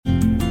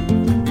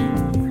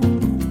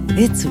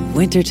It's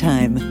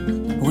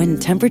wintertime. When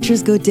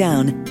temperatures go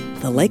down,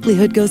 the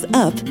likelihood goes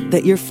up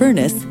that your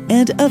furnace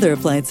and other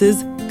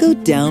appliances go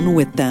down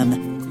with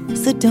them.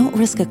 So don't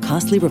risk a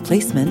costly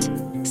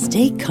replacement.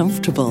 Stay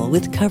comfortable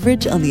with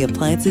coverage on the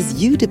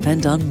appliances you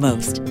depend on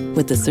most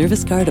with the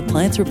Service Guard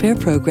Appliance Repair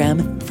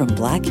Program from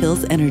Black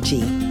Hills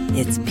Energy.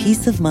 It's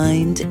peace of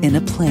mind in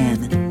a plan.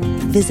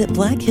 Visit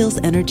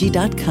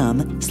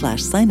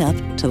blackhillsenergy.com/sign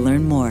up to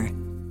learn more.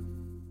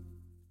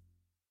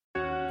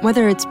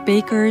 Whether it's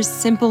Baker's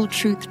Simple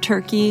Truth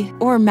Turkey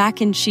or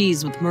mac and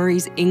cheese with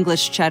Murray's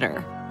English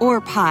Cheddar or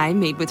pie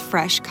made with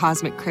fresh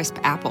Cosmic Crisp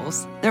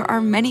apples, there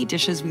are many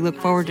dishes we look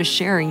forward to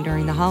sharing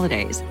during the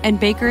holidays. And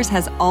Baker's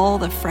has all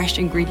the fresh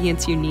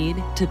ingredients you need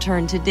to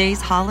turn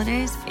today's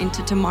holidays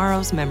into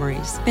tomorrow's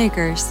memories.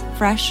 Baker's,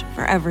 fresh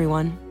for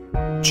everyone.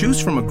 Choose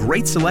from a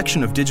great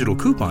selection of digital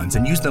coupons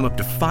and use them up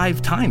to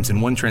 5 times in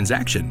one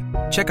transaction.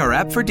 Check our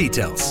app for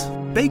details.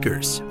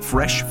 Baker's,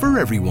 fresh for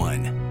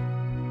everyone.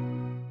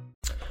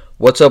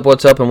 What's up,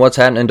 and what's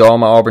happening to all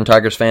my Auburn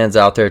Tigers fans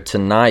out there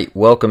tonight?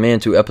 Welcome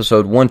into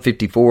episode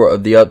 154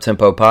 of the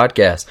Uptempo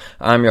Podcast.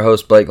 I'm your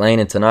host, Blake Lane,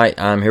 and tonight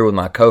I'm here with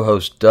my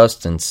co-host,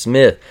 Dustin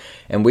Smith,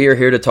 and we are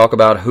here to talk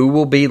about who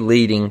will be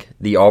leading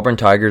the Auburn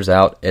Tigers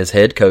out as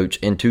head coach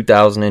in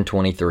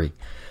 2023.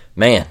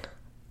 Man,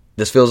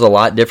 this feels a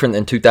lot different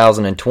than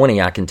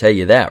 2020, I can tell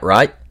you that,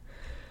 right?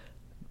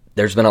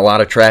 There's been a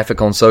lot of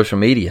traffic on social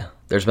media.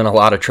 There's been a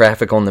lot of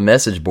traffic on the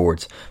message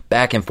boards,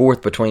 back and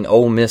forth between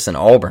Ole Miss and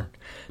Auburn.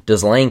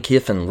 Does Lane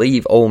Kiffin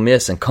leave Ole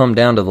Miss and come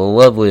down to the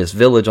loveliest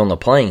village on the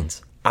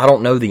plains? I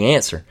don't know the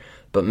answer,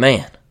 but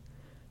man,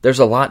 there's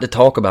a lot to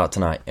talk about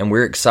tonight, and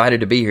we're excited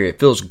to be here. It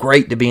feels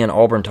great to be an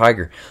Auburn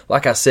Tiger.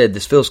 Like I said,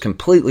 this feels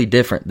completely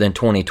different than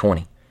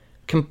 2020.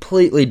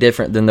 Completely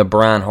different than the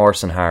Brian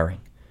Harsin hiring.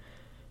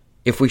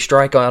 If we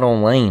strike out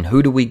on Lane,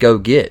 who do we go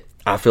get?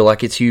 I feel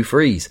like it's Hugh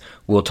Freeze.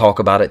 We'll talk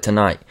about it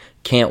tonight.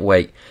 Can't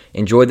wait.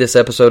 Enjoy this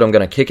episode. I'm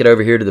going to kick it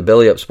over here to the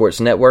Belly Up Sports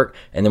Network,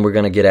 and then we're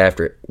going to get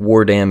after it.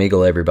 War Damn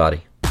Eagle,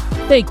 everybody.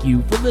 Thank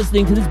you for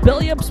listening to this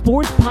Belly Up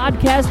Sports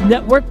Podcast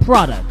Network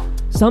product.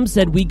 Some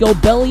said we go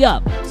belly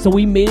up, so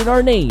we made it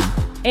our name,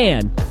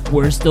 and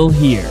we're still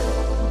here.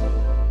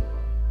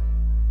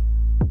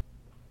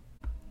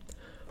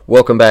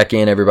 Welcome back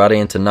in, everybody,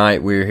 and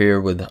tonight we're here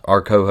with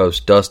our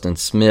co-host, Dustin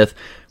Smith.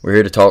 We're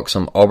here to talk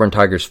some Auburn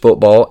Tigers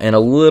football and a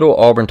little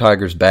Auburn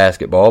Tigers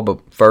basketball.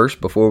 But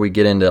first, before we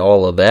get into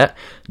all of that,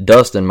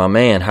 Dustin, my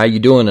man, how you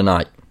doing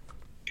tonight?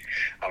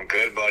 I'm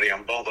good, buddy.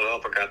 I'm bundled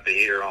up. I got the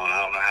heater on.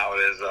 I don't know how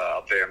it is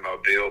up there in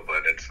Mobile,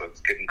 but it's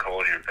getting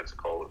cold here in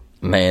Pensacola.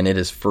 Man, it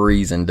is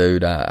freezing,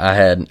 dude. I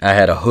had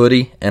a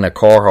hoodie and a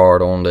Carhartt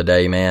on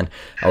today, man.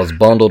 I was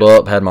bundled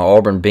up, had my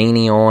Auburn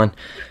beanie on.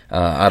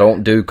 I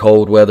don't do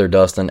cold weather,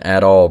 Dustin,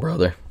 at all,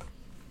 brother.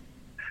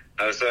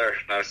 No, sir.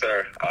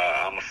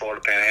 I'm a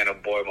Florida Panhandle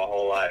boy my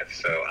whole life,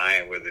 so I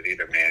ain't with it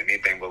either, man.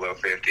 Anything below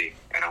 50,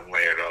 and I'm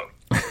layered up.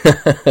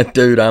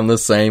 Dude, I'm the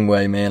same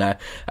way, man.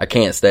 I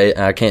can't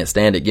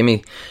stand it. Give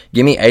me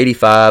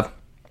 85,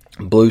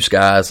 blue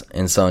skies,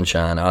 and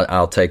sunshine.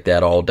 I'll take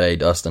that all day,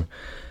 Dustin.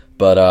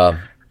 But,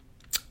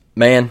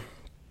 man,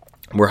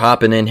 we're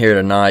hopping in here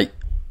tonight.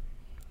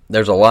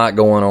 There's a lot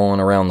going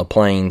on around the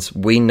plains.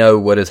 We know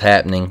what is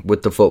happening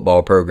with the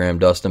football program,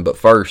 Dustin. But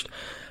first,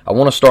 I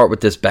want to start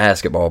with this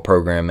basketball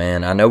program,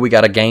 man. I know we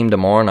got a game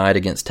tomorrow night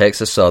against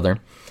Texas Southern.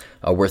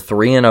 We're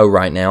 3-0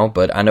 right now,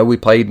 but I know we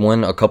played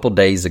one a couple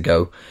days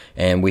ago,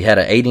 and we had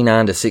an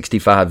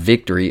 89-65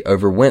 victory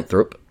over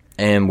Winthrop,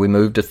 and we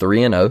moved to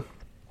 3-0.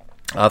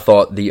 I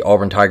thought the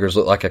Auburn Tigers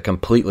looked like a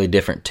completely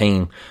different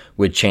team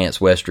with Chance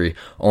Westry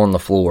on the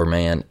floor,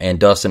 man.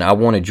 And Dustin, I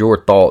wanted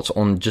your thoughts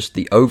on just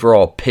the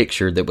overall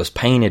picture that was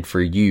painted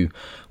for you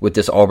with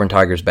this Auburn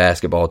Tigers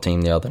basketball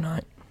team the other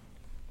night.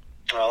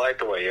 Well, I like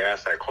the way you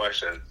asked that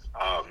question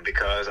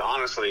because,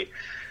 honestly,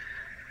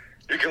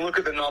 you can look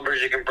at the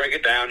numbers, you can break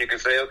it down, you can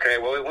say, okay,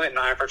 well, we went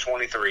 9 for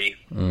 23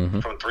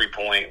 from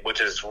three-point,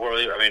 which is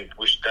really,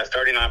 that's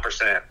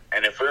 39%.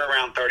 And if we're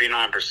around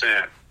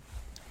 39%,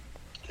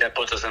 that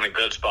puts us in a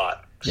good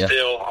spot. Yeah.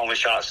 Still only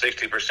shot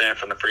 60%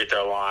 from the free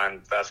throw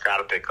line. That's got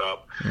to pick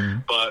up.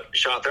 But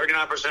shot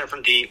 39%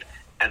 from deep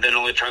and then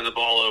only turned the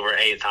ball over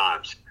 8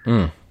 times.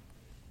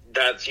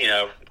 That's,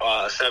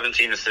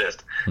 17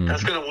 assists.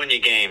 That's going to win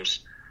you games.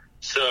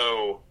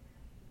 So,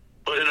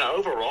 but in an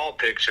overall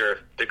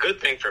picture, the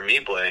good thing for me,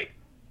 Blake,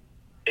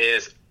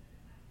 is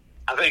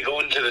I think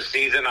going into the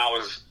season, I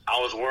was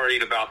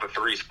worried about the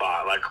 3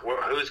 spot. Like,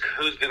 who's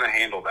going to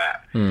handle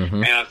that?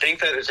 And I think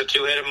that it's a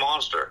two-headed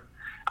monster.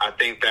 I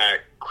think that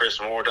Chris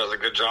Moore does a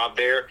good job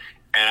there,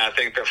 and I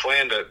think that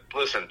Flan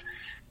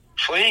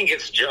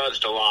gets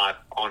judged a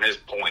lot on his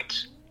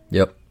points.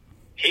 Yep.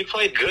 He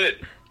played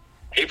good.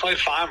 He played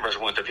fine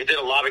versus Winthrop. He did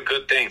a lot of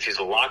good things. He's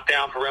a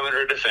lockdown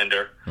perimeter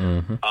defender.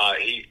 There are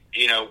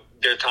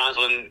times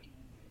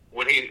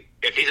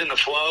if he's in the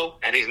flow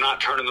and he's not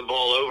turning the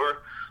ball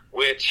over,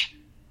 which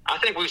I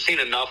think we've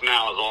seen enough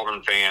now as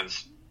Auburn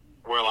fans,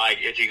 where like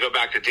if you go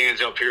back to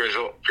Denzel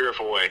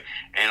Purifoy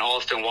and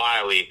Austin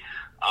Wiley,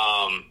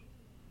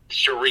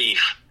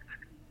 Sharif,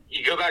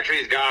 you go back to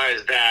these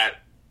guys that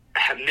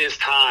have missed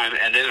time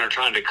and then are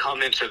trying to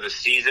come into the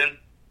season.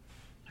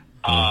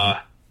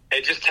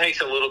 It just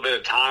takes a little bit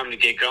of time to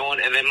get going,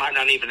 and they might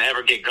not even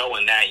ever get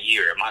going that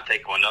year. It might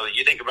take another.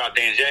 You think about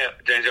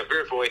Denzel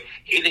Purefoy,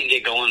 he didn't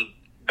get going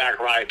back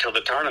right till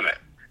the tournament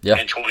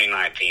in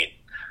 2019.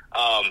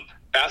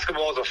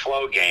 Basketball is a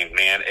flow game,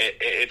 man.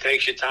 It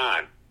takes you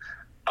time.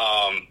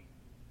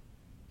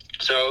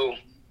 So,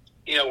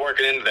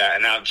 working into that.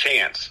 And now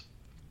Chance.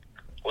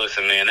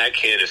 Listen, man, that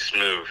kid is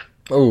smooth.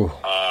 Ooh.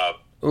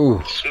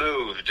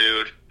 Smooth,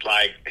 dude.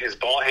 Like, his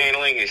ball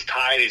handling, he's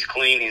tight, he's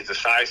clean, he's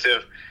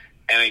decisive.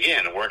 And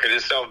again, working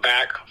himself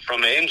back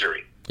from an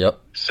injury. Yep.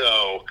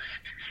 So,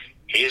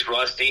 he's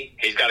rusty.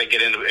 He's got to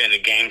get into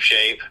game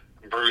shape.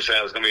 Bruce said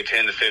it was going to be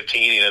 10 to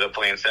 15. He ended up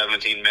playing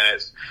 17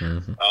 minutes.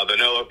 Mm-hmm. The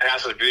no-look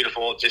pass was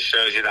beautiful. It just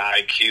shows you the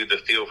IQ, the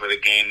feel for the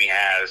game he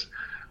has.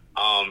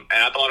 And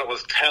I thought it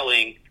was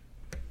telling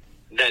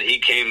that he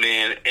came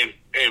in and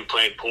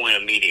played point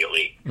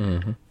immediately.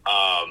 Mm-hmm.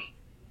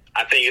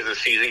 I think as the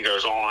season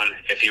goes on,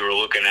 if you were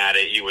looking at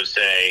it, you would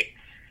say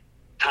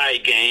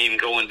tight game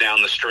going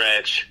down the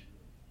stretch.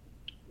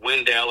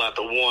 Wendell at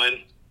the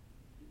 1,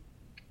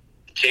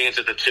 Chance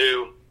at the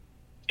 2,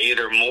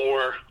 either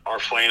Moore or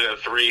Flam at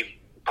the 3.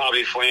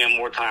 Probably Flam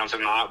more times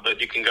than not,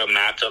 but you can go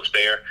matchups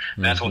there.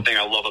 Mm-hmm. That's one thing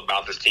I love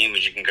about this team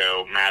is you can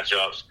go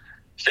matchups.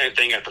 Same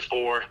thing at the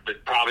 4,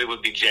 but probably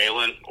would be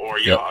Jalen or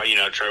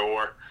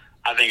Trevor.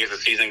 I think as the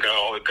season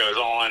goes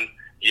on,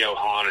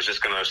 Johan is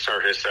just going to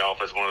assert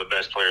himself as one of the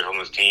best players on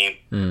this team.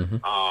 Mm-hmm.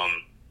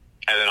 And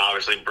then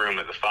obviously Broom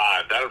at the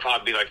 5. That would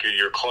probably be like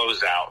your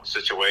closeout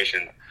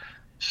situation.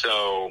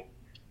 So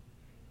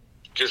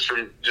just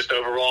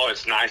overall,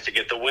 it's nice to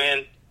get the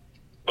win,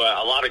 but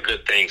a lot of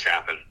good things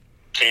happen.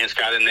 Chance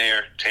got in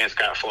there. Chance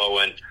got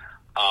flowing.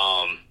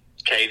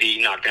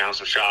 KD knocked down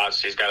some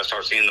shots. He's got to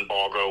start seeing the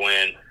ball go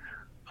in.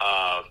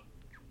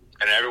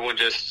 And everyone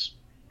just,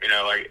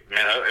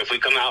 if we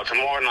come out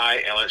tomorrow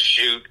night and let's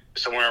shoot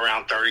somewhere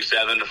around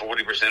 37 to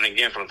 40%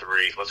 again from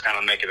 3, let's kind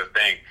of make it a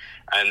thing.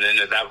 And then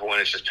at that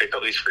point, it's just pick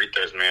up these free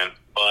throws, man.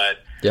 But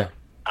yeah,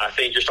 I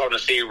think you're starting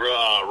to see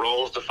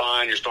roles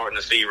defined. You're starting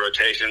to see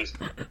rotations.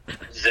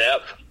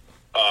 Zep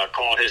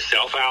called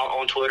himself out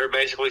on Twitter,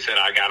 basically said,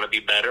 I got to be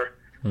better.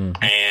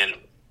 Mm-hmm. And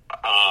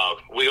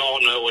we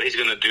all know what he's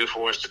going to do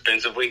for us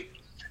defensively.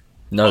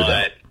 No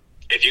doubt.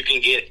 If you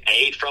can get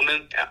 8 from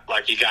him,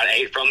 like you got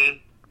 8 from him,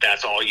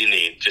 that's all you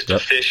need. Just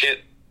efficient,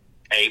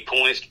 8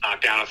 points,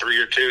 knock down a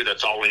 3 or 2.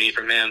 That's all we need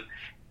from him.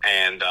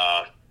 And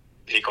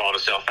he called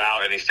himself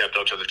out, and he stepped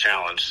up to the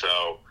challenge.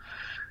 So,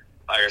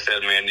 like I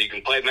said, man, you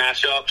can play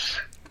matchups,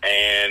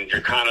 and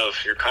you're kind of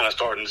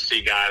starting to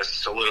see guys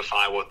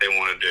solidify what they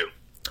want to do.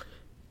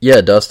 Yeah,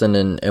 Dustin,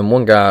 and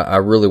one guy I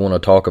really want to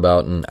talk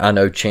about, and I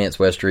know Chance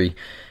Westry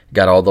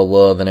got all the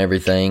love and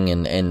everything,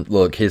 and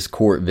look, his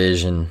court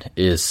vision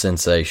is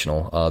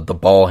sensational. The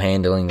ball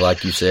handling,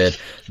 like you said,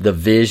 the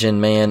vision,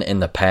 man,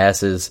 and the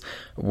passes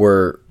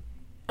were,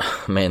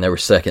 man, they were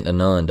second to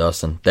none,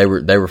 Dustin. They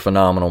were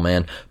phenomenal,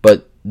 man.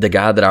 But the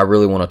guy that I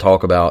really want to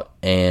talk about,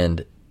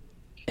 and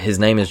his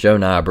name is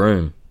Jonai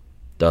Broom,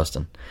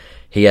 Dustin.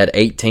 He had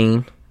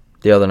 18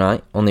 the other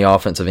night on the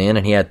offensive end,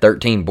 and he had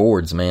 13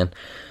 boards, man.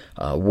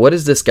 What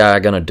is this guy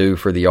going to do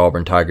for the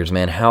Auburn Tigers,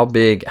 man? How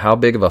big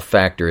of a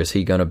factor is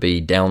he going to be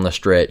down the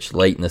stretch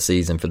late in the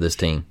season for this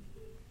team?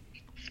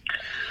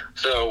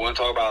 So when I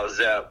talk about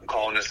Zep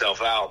calling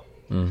himself out,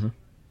 mm-hmm.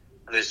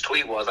 This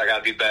tweet was, I got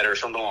to be better,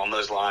 something along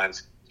those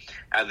lines.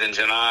 And then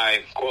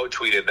Janai quote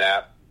tweeted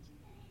that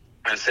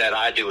and said,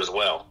 I do as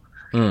well.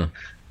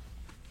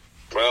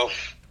 Well,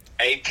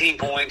 18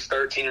 points,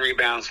 13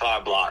 rebounds,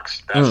 5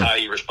 blocks. That's how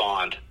you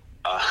respond.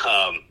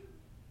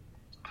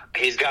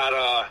 He's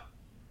got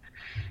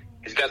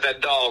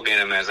that dog in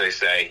him, as they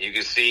say. You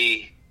can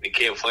see the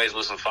kid plays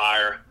with some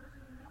fire.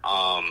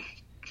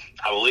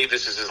 I believe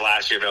this is his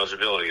last year of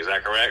eligibility. Is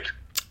that correct?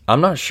 I'm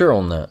not sure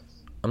on that.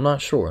 I'm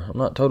not sure. I'm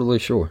not totally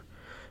sure.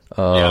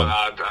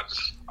 But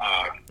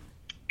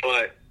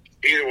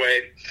either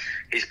way,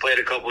 he's played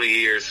a couple of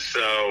years,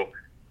 so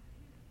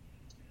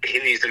he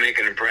needs to make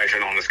an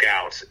impression on the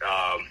scouts.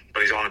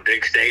 But he's on a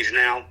big stage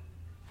now.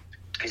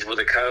 He's with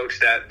a coach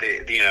that,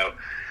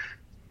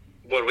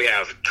 what do we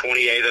have,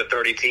 28 or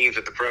 30 teams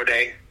at the pro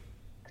day?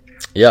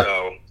 Yeah.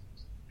 So,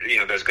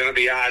 there's going to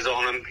be eyes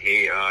on him.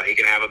 He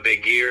can have a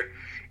big year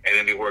and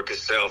then he work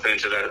himself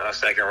into a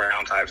second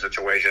round type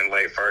situation,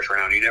 late first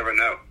round. You never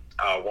know.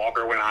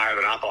 Walker went higher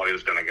than I thought he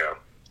was going to go.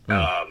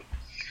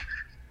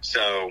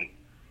 So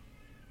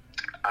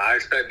I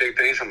expect big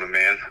things from him,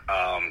 man.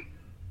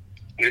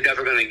 You're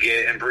never going to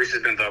get, and Bruce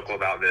has been vocal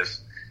about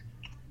this,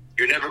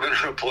 you're never going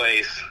to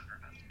replace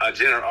a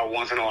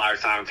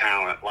once-in-a-lifetime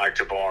talent like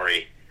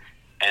Jabari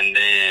and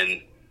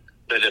then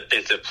the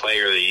defensive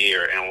player of the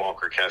year in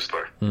Walker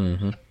Kessler.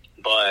 Mm-hmm.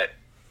 But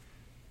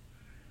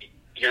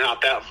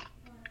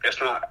it's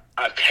not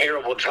a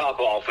terrible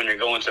drop-off when you're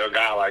going to a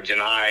guy like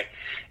Janai,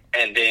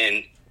 and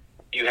then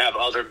you have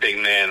other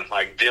big men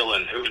like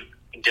Dylan,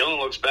 Dylan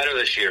looks better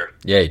this year.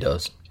 Yeah, he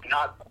does.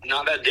 Not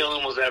that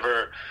Dylan was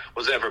ever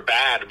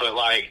bad, but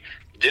like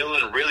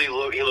Dylan really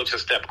he looks a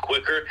step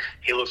quicker.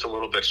 He looks a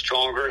little bit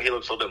stronger. He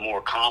looks a little bit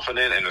more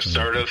confident and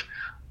assertive.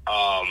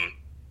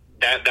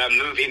 That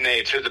move he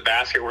made to the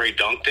basket where he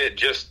dunked it,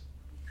 just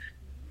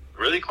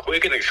really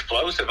quick and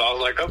explosive. I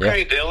was like,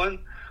 okay, Dylan.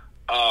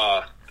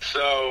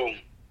 So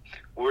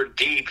we're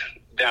deep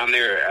down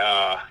there,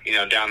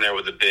 down there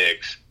with the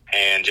bigs,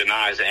 and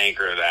Janai's the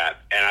anchor of that.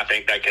 And I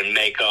think that can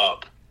make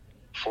up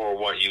for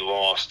what you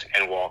lost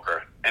in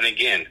Walker. And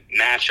again,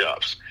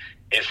 matchups.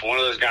 If one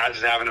of those guys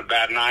is having a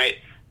bad night,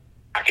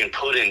 I can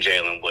put in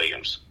Jalen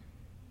Williams.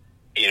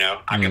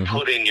 I can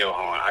put in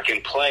Johan. I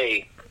can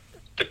play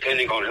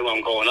depending on who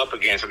I'm going up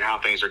against and how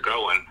things are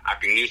going. I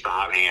can use the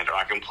hot hand, or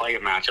I can play a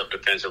matchup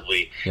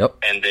defensively. Yep.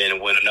 And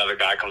then when another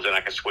guy comes in, I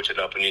can switch it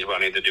up and use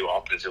what I need to do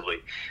offensively.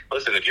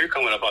 Listen, if you're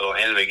coming up on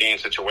the end of the game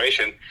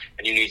situation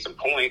and you need some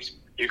points,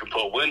 you can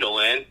put Wendell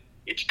in,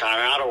 get your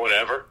timeout or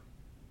whatever,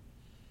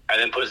 and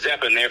then put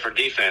Zepp in there for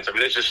defense. I mean,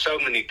 there's just so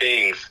many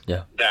things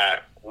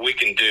that we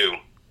can do.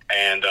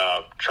 And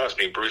trust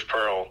me, Bruce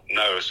Pearl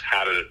knows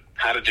how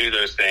to do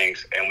those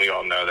things, and we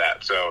all know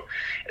that. So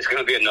it's going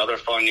to be another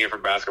fun year for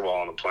basketball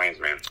on the Plains,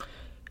 man.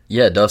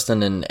 Yeah,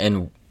 Dustin,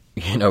 and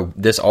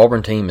this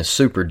Auburn team is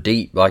super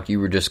deep, like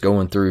you were just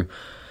going through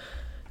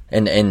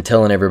and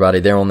telling everybody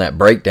they're on that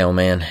breakdown,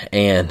 man.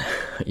 And,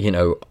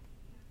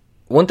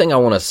 one thing I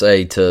want to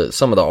say to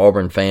some of the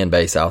Auburn fan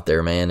base out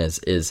there, man,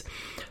 is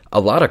a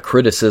lot of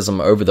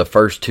criticism over the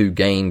first two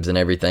games and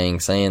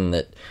everything, saying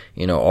that,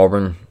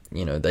 Auburn,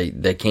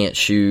 they can't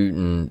shoot,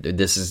 and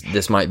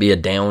this might be a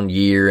down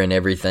year and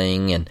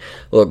everything. And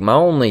look, my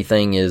only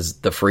thing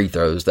is the free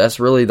throws. That's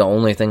really the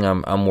only thing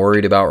I'm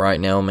worried about right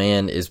now,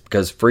 man, is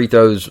because free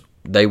throws,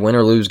 they win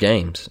or lose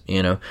games,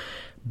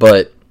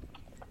 But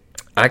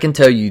I can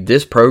tell you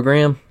this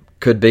program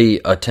could be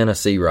a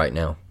Tennessee right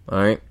now, all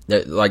right?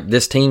 Like,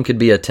 this team could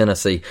be a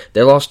Tennessee.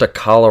 They lost to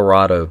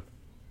Colorado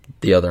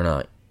the other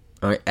night,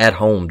 all right, at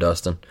home,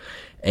 Dustin.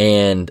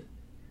 And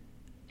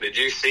did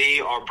you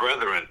see our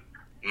brethren,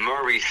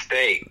 Murray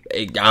State?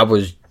 I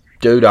was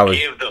give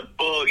the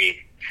boogie.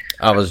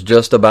 I was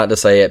just about to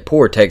say it.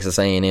 Poor Texas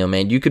A&M,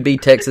 man. You could be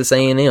Texas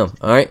A&M,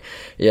 all right?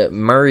 Yeah,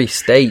 Murray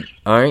State,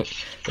 all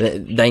right?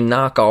 They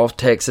knock off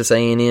Texas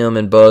A&M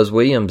and Buzz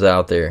Williams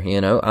out there,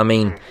 I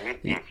mean,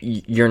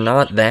 you're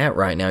not that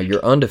right now.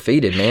 You're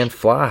undefeated, man.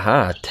 Fly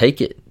high.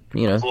 Take it,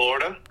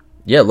 Florida?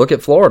 Yeah, look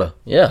at Florida.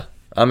 Yeah.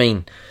 I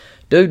mean,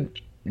 dude,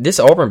 this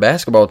Auburn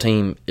basketball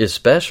team is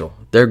special.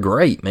 They're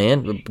great,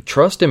 man.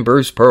 Trust in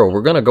Bruce Pearl.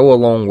 We're going to go a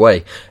long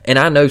way. And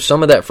I know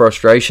some of that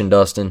frustration,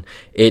 Dustin,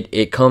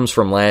 it comes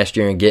from last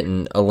year and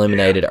getting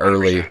eliminated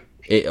earlier.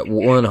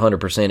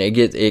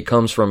 100%. It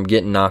comes from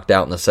getting knocked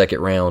out in the second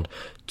round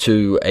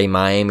to a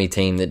Miami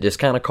team that just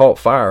kind of caught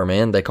fire,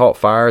 man. They caught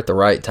fire at the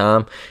right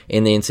time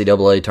in the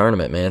NCAA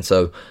tournament, man.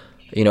 So,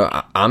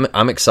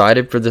 I'm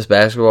excited for this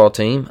basketball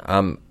team.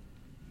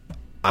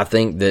 I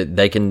think that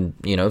they can,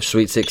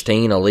 Sweet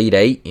 16, Elite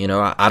 8.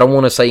 I don't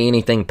want to say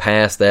anything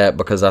past that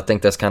because I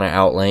think that's kind of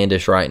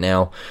outlandish right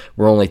now.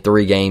 We're only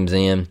 3 games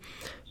in.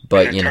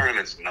 But,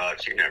 tournament's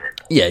nuts. You never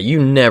know. Yeah,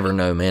 you never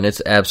know, man.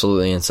 It's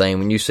absolutely insane.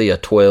 When you see a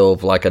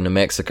 12 like a New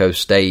Mexico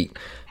State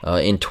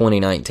in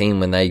 2019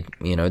 when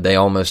they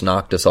almost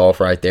knocked us off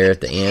right there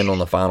at the end on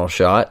the final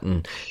shot.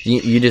 And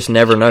you just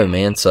never know,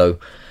 man. So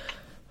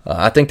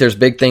I think there's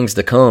big things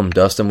to come,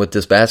 Dustin, with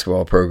this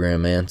basketball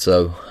program, man.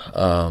 So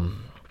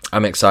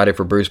I'm excited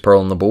for Bruce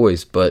Pearl and the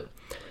boys, but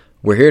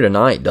we're here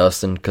tonight,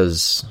 Dustin,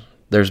 because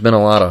there's been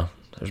a lot of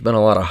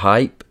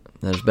hype,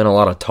 there's been a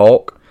lot of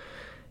talk,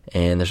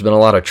 and there's been a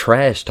lot of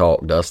trash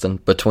talk, Dustin,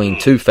 between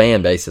two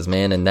fan bases,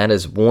 man, and that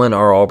is one,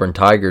 our Auburn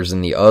Tigers,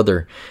 and the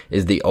other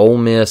is the Ole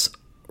Miss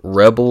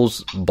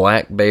Rebels,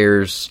 Black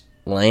Bears,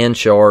 Land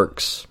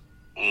Sharks,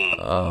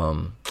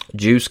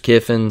 Juice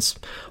Kiffins,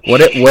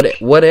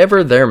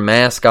 whatever their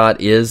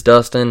mascot is,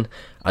 Dustin.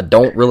 I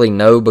don't really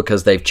know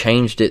because they've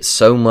changed it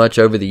so much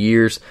over the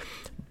years,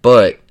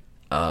 but,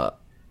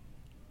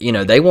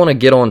 they want to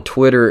get on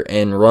Twitter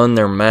and run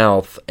their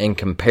mouth and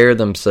compare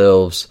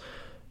themselves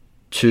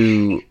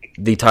to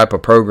the type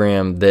of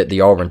program that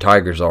the Auburn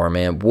Tigers are,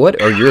 man.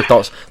 What are your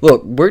thoughts?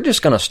 Look, we're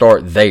just going to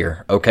start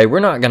there, okay? We're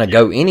not going to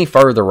go any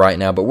further right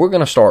now, but we're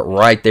going to start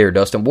right there,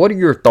 Dustin. What are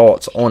your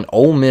thoughts on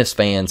Ole Miss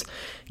fans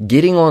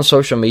getting on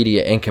social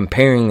media and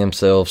comparing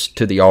themselves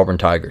to the Auburn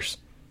Tigers?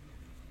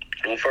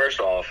 Well, first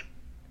off,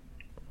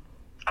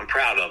 I'm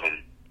proud of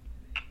them.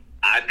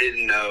 I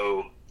didn't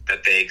know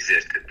that they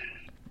existed.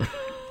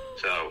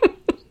 So,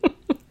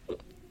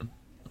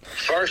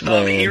 first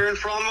time hearing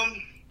from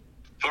them,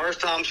 first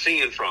time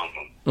seeing from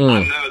them.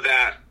 I know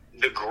that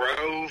the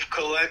Grove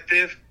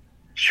Collective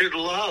should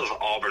love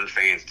Auburn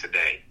fans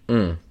today.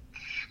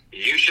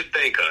 You should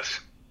thank us.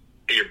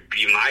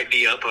 You might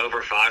be up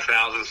over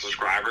 5,000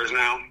 subscribers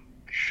now.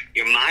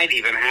 You might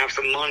even have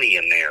some money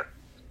in there.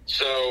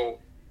 So,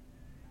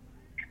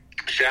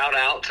 shout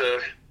out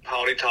to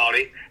Howdy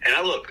Toddy. And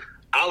I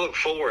look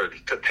forward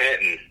to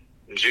petting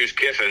Juice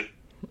Kiffin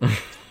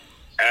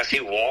as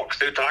he walks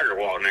through Tiger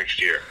Walk next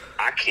year.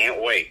 I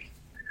can't wait.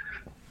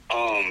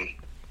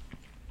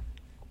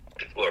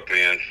 Look,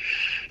 man,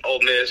 Ole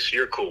Miss,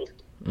 you're cool.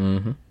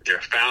 Mm-hmm. You're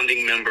a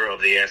founding member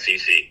of the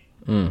SEC.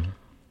 Mm.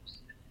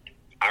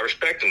 I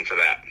respect them for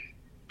that.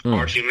 Mm.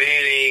 Archie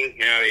Manning,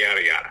 yada,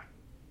 yada, yada.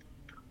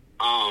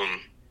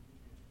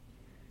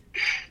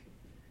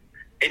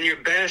 In your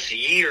best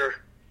year,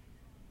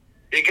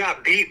 you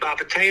got beat by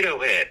Potato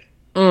Head.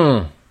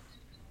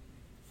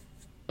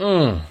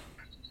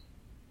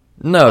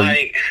 No,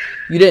 Like,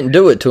 you didn't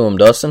do it to him,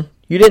 Dustin.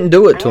 You didn't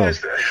do it to him.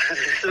 It's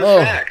the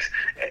facts.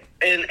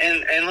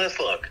 And let's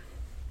look.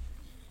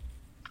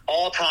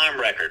 All-time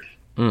record.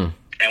 And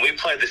we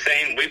played the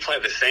same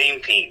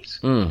teams.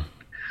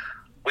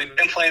 We've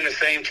been playing the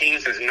same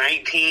teams since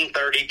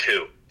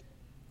 1932.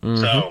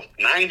 So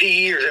 90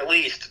 years at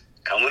least,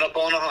 coming up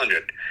on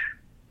 100.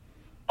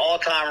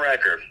 All-time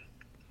record.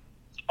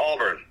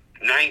 Auburn,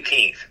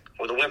 19th,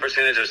 with a win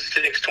percentage of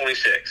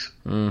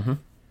 .626.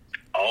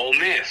 Ole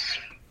Miss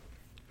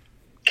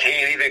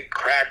can't even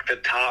crack the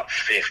top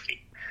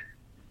 50.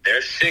 They're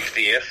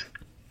 60th,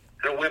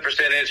 and a win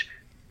percentage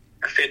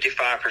of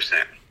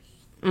 55%.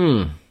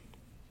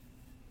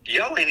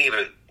 Y'all ain't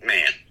even,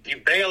 man, you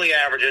barely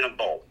average in a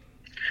bowl.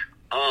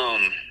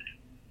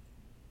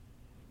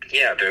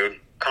 Yeah, dude.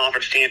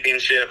 Conference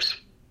championships,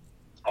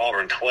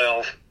 Auburn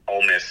 12,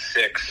 Ole Miss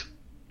 6.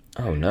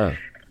 Oh, no.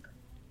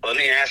 Let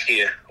me ask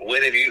you,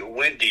 when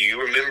do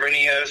you remember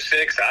any of those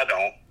 6? I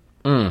don't.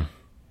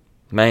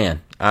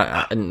 Man,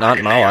 not in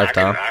my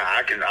lifetime.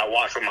 I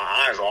watched with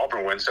my eyes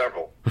Auburn win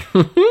several.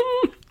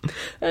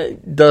 Hey,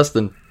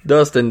 Dustin,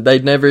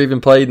 they'd never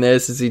even played in the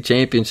SEC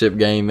championship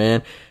game,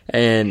 man.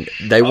 And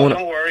they won.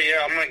 Don't worry,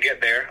 yeah, I'm going to get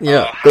there.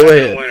 Yeah, go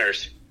ahead.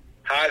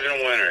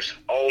 Heisman winners,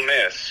 Ole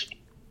Miss.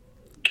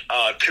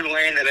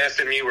 Tulane and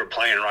SMU were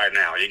playing right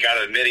now. You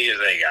got as many as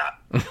they got.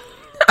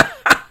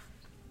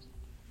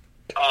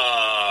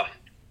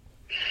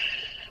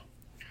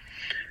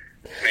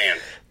 Man.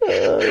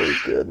 Oh,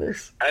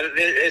 goodness.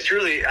 It's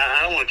really,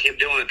 I don't want to keep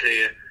doing it to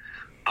you.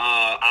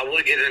 I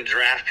would get into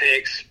draft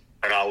picks,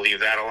 but I'll leave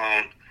that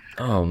alone.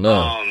 Oh,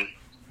 no.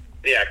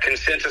 Yeah,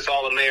 consensus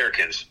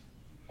All-Americans.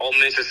 Ole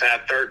Miss has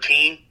had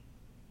 13.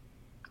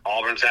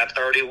 Auburn's had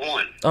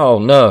 31. Oh,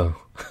 no.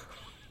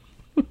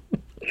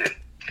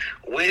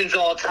 Wins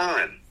all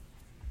time.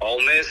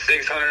 Ole Miss,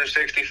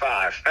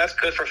 665. That's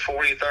good for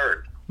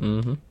 43rd.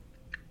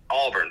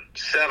 Auburn,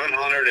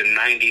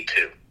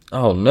 792.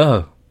 Oh,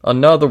 no.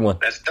 Another one.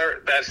 That's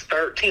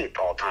 13th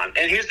all time.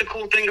 And here's the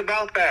cool thing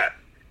about that.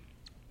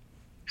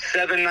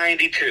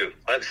 792.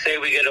 Let's say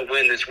we get a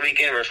win this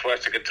weekend versus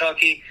Western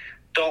Kentucky.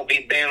 Don't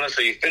beat Bama,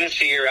 so you finish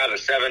the year out at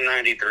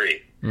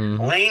 793.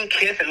 Lane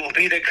Kiffin will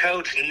be the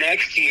coach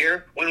next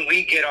year when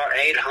we get our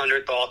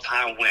 800th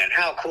all-time win.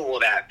 How cool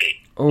will that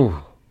be?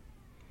 Oh.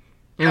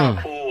 How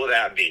cool will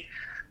that be?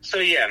 So,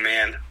 yeah,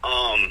 man.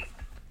 Ole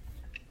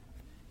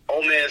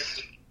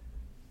Miss,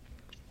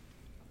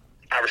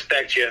 I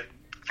respect you.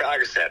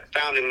 Like I said,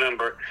 founding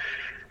member.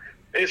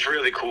 It's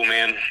really cool,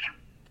 man.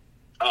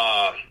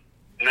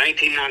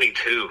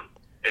 1992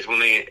 is when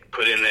they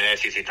put in the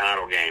SEC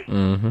title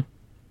game.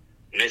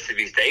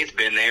 Mississippi State's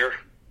been there.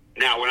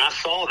 Now, when I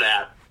saw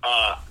that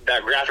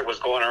graphic was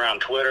going around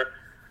Twitter,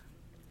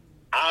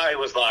 I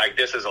was like,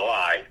 this is a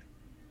lie.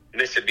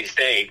 Mississippi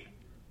State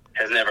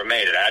has never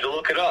made it. I had to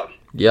look it up.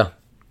 Yeah.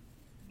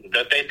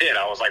 That they did.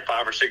 I was like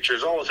 5 or 6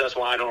 years old, so that's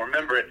why I don't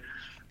remember it.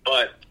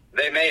 But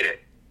they made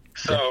it.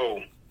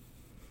 So,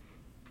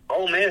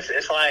 Ole Miss,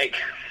 it's like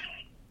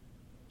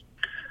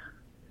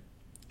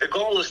the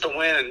goal is to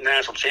win a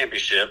national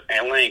championship,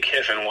 and Lane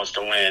Kiffin wants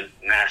to win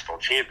national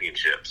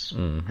championships.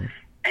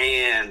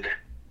 And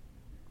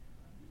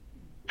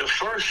the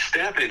first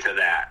step into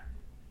that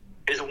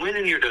is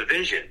winning your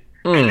division.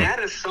 And that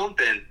is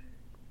something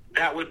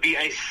that would be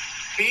a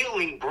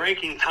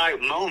ceiling-breaking type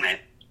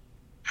moment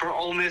for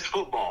Ole Miss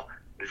football.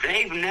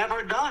 They've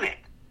never done it.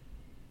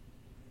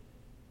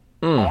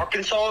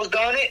 Arkansas has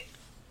done it.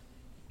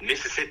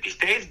 Mississippi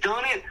State's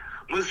done it.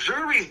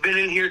 Missouri's been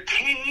in here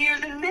 10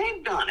 years and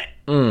they've done it.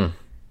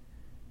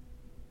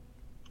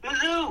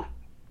 Mizzou.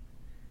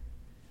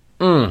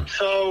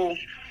 So,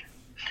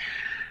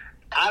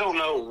 I don't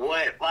know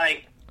what,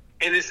 like,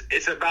 and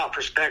it's about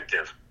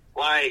perspective.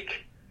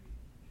 Like,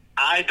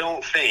 I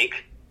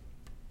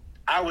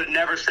would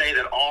never say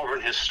that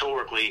Auburn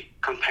historically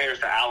compares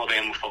to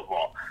Alabama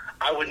football.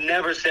 I would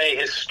never say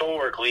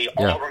historically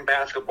Auburn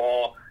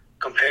basketball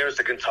compares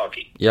to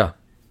Kentucky. Yeah.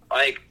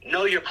 Like,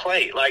 know your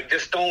plate. Like,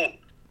 just don't.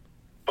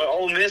 But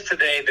Ole Miss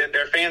today,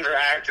 their fans are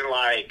acting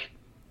like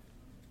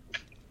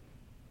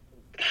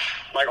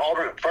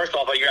Auburn. First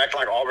off, you're acting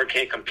like Auburn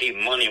can't compete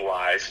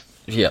money-wise.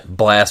 Yeah,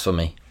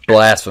 blasphemy. Pure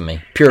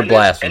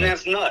blasphemy. And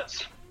that's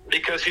nuts.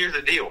 Because here's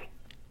the deal.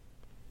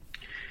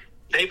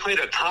 They played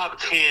a top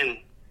 10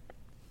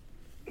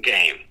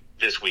 game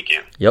this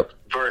weekend. Yep.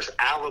 Versus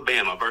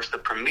Alabama, versus the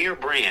premier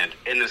brand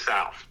in the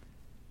South.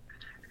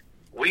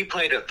 We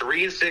played a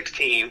 3-6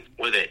 team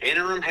with an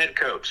interim head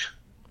coach.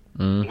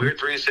 We were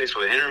 3-6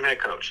 with an interim head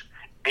coach.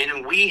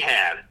 And we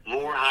had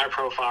more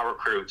high-profile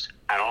recruits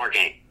at our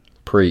game.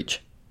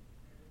 Preach,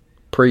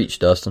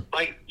 Dustin.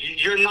 Like,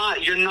 you're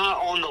not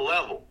on the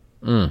level.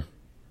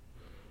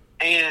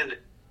 And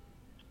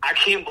I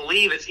can't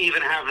believe it's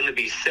even having to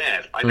be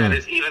said. Like, that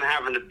is even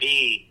having to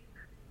be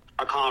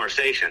a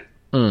conversation.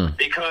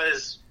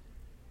 Because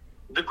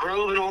the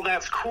Grove and all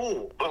that's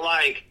cool. But,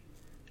 like,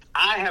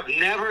 I have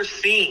never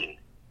seen,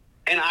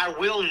 and I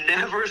will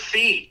never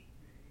see,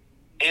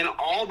 an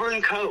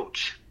Auburn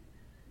coach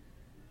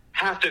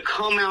have to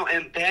come out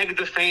and beg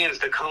the fans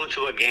to come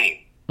to a game.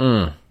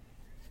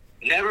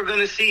 Never going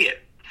to see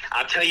it.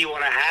 I'll tell you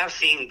what I have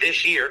seen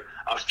this year,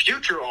 a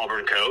future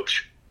Auburn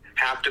coach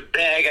have to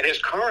beg at his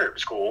current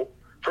school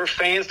for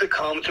fans to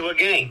come to a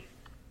game.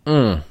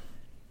 What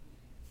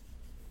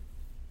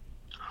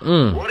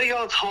are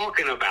y'all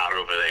talking about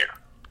over there?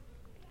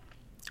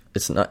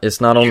 It's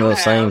not on the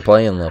same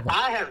playing level.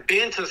 I have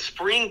been to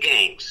spring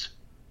games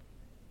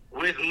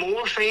with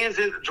more fans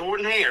at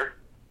Jordan Hare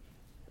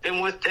than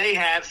what they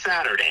had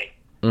Saturday.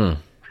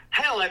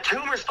 Hell, at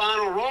Toomer's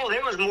Final Roll,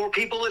 there was more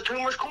people at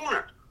Toomer's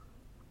Corner.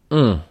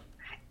 And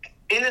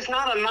it's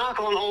not a knock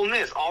on Ole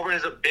Miss. Auburn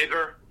is a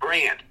bigger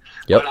brand.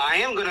 But I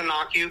am going to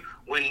knock you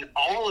when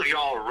all of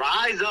y'all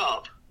rise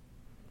up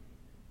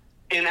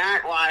and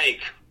act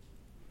like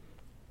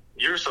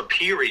you're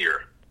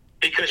superior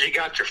because you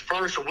got your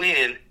first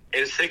win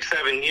in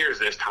 6-7 years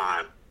this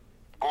time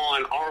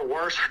on our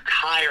worst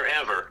hire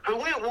ever, who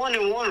went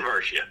 1-1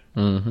 versus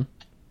you.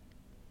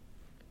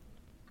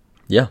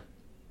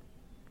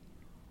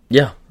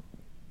 Yeah.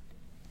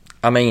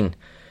 I mean,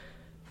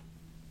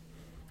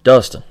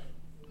 Dustin,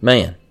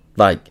 man,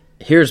 like,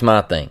 here's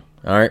my thing,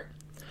 all right?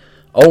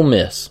 Ole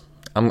Miss,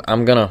 I'm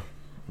gonna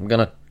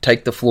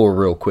take the floor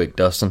real quick,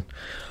 Dustin.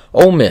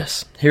 Ole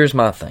Miss, here's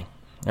my thing,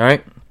 all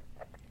right?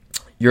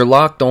 Your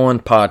Locked On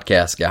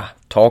podcast guy,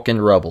 Talking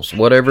Rebels,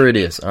 whatever it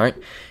is, all right?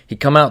 He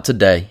come out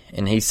today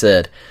and he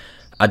said,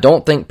 I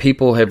don't think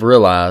people have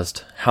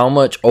realized how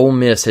much Ole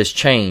Miss has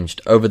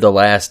changed over the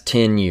last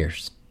 10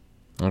 years,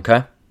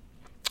 okay?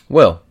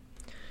 Well,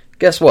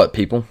 guess what,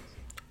 people?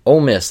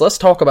 Ole Miss. Let's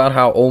talk about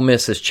how Ole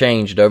Miss has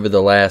changed over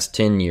the last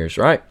 10 years,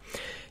 right?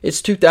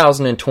 It's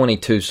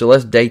 2022, so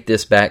let's date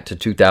this back to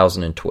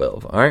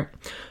 2012, all right?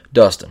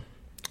 Dustin,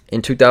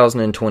 in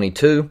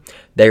 2022,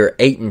 they are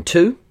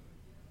 8-2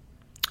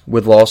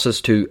 with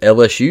losses to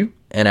LSU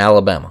and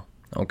Alabama,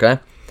 okay?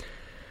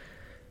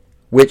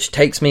 Which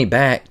takes me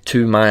back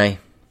to my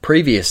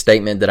previous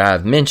statement that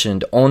I've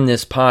mentioned on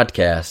this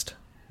podcast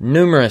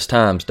numerous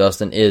times,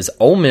 Dustin, is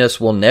Ole Miss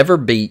will never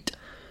beat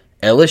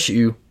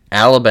LSU,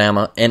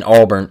 Alabama, and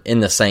Auburn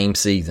in the same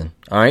season.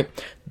 All right?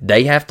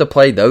 They have to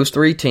play those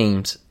three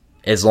teams.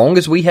 As long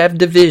as we have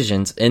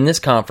divisions in this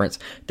conference,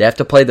 they have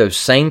to play those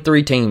same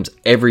three teams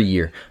every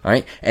year. All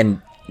right?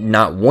 And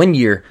not one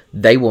year,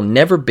 they will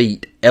never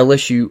beat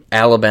LSU,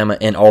 Alabama,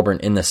 and Auburn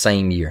in the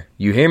same year.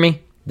 You hear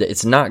me?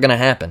 It's not going to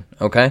happen,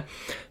 okay?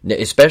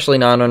 Especially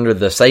not under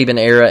the Saban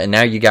era, and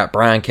now you got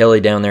Brian Kelly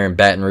down there in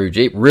Baton Rouge.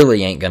 It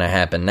really ain't going to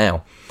happen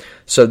now.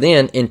 So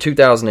then, in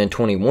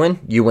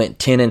 2021, you went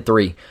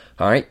 10-3,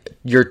 all right?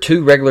 Your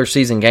two regular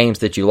season games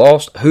that you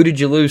lost, who did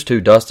you lose to,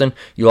 Dustin?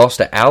 You lost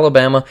to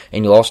Alabama,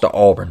 and you lost to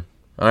Auburn,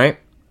 all right?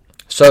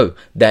 So,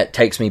 that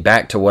takes me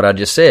back to what I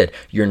just said.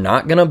 You're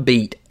not going to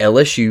beat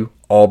LSU,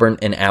 Auburn,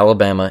 and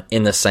Alabama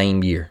in the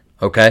same year,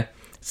 okay?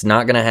 It's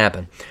not going to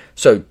happen.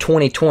 So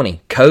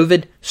 2020,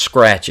 COVID,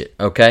 scratch it,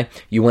 okay?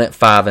 You went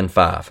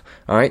 5-5.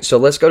 All right, so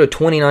let's go to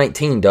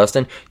 2019,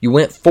 Dustin. You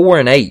went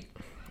 4-8,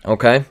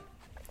 okay?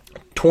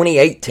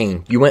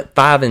 2018, you went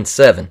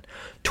 5-7.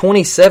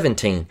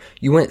 2017,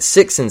 you went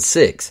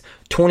 6-6.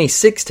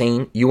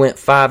 2016, you went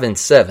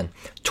 5-7.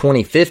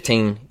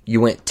 2015,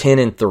 you went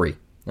 10-3.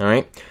 All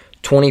right?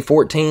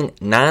 2014,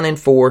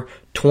 9-4.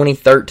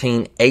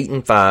 2013,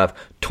 8-5,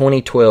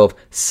 2012,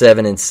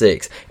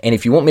 7-6. And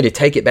if you want me to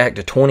take it back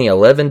to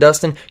 2011,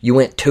 Dustin, you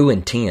went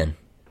 2-10.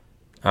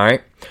 All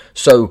right?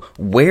 So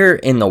where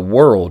in the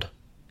world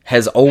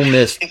has Ole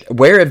Miss,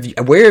 where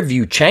have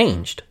you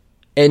changed?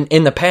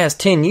 In the past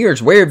 10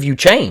 years, where have you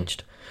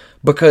changed?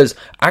 Because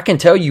I can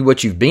tell you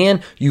what you've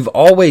been. You've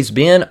always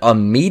been a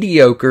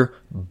mediocre,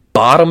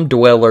 bottom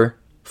dweller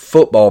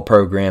football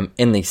program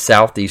in the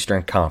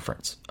Southeastern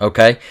Conference.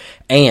 Okay?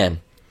 And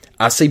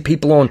I see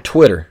people on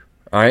Twitter,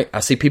 all right? I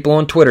see people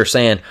on Twitter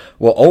saying,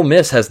 well, Ole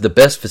Miss has the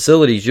best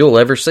facilities you'll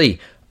ever see.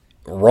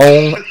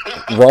 Wrong.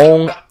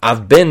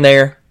 I've been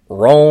there.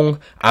 Wrong.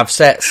 I've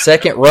sat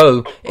second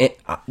row.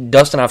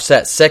 Dustin, I've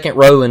sat second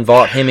row in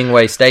Vaught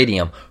Hemingway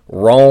Stadium.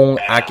 Wrong.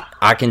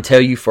 I can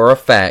tell you for a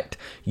fact,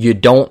 you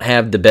don't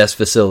have the best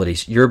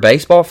facilities. Your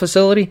baseball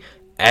facility,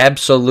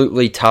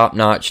 absolutely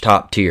top-notch,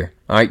 top tier.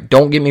 All right,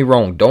 don't get me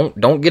wrong.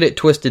 Don't get it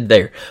twisted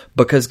there.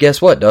 Because guess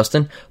what,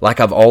 Dustin? Like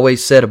I've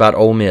always said about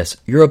Ole Miss,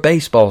 you're a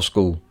baseball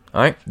school.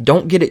 All right,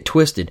 don't get it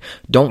twisted.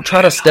 Don't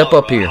try to step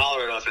up here.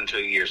 Holler at us in 2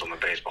 years on the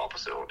baseball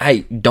facility.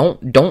 Hey,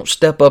 don't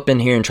step up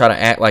in here and try to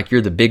act like you're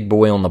the big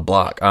boy on the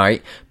block. All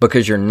right,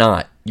 because you're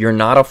not. You're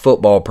not a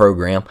football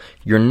program.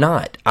 You're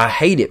not. I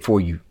hate it for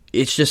you.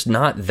 It's just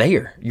not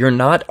there. You're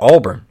not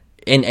Auburn.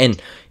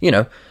 And you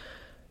know,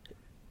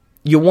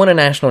 you won a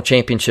national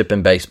championship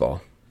in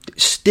baseball.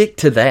 Stick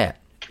to that.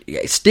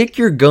 Stick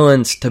your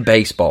guns to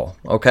baseball,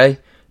 okay?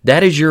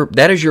 That is your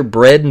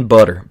bread and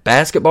butter.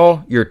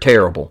 Basketball, you're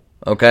terrible,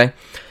 okay?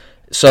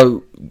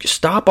 So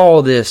stop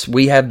all this,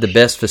 we have the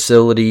best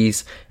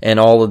facilities and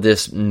all of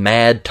this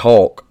mad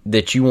talk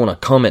that you want to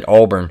come at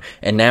Auburn,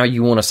 and now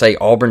you want to say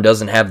Auburn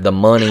doesn't have the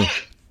money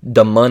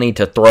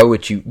to throw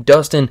at you.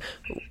 Dustin,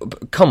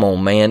 come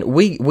on, man.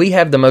 We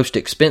have the most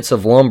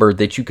expensive lumber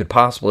that you could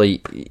possibly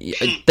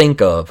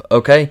think of,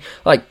 okay?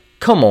 Like,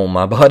 come on,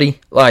 my buddy.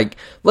 Like,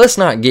 let's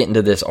not get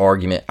into this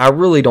argument. I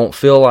really don't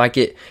feel like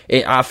it.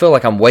 I feel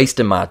like I'm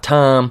wasting my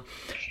time.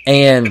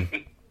 And,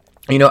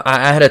 you know,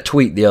 I had a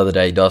tweet the other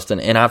day, Dustin,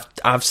 and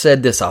I've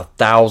said this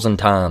 1,000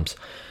 times.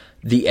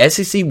 The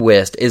SEC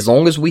West, as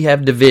long as we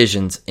have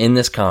divisions in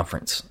this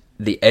conference,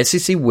 the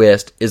SEC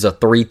West is a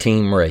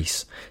 3-team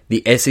race.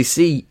 The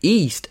SEC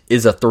East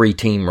is a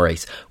 3-team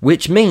race,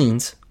 which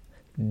means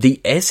the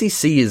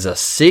SEC is a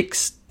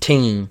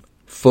 6-team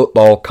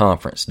football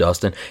conference,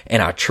 Dustin,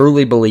 and I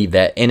truly believe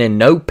that. And in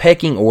no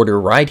pecking order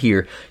right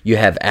here, you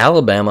have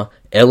Alabama,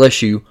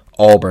 LSU,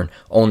 Auburn.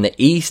 On the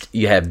East,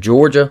 you have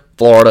Georgia,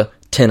 Florida,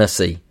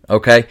 Tennessee.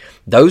 Okay?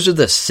 Those are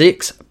the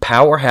 6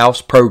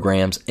 powerhouse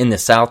programs in the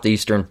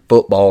Southeastern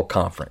Football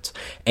Conference.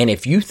 And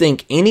if you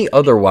think any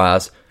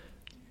otherwise,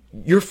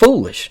 you're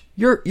foolish.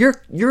 You're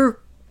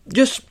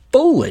just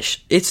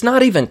foolish. It's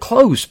not even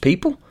close,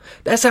 people.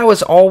 That's how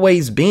it's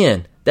always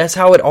been. That's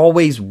how it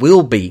always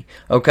will be,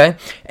 okay?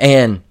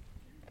 And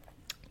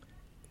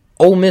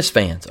Ole Miss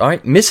fans, all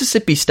right?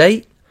 Mississippi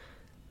State,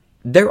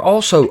 they're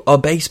also a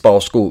baseball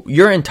school.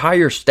 Your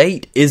entire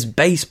state is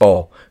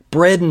baseball,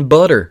 bread and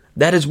butter.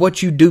 That is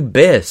what you do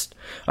best,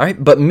 all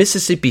right? But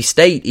Mississippi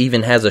State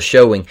even has a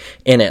showing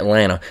in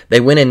Atlanta. They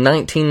went in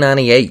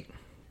 1998.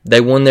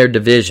 They won their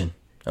division,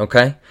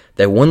 okay?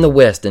 They won the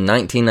West in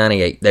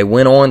 1998. They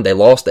went on, they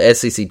lost the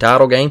SEC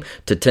title game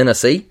to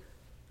Tennessee,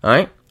 all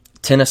right?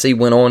 Tennessee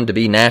went on to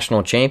be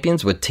national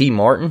champions with T.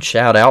 Martin.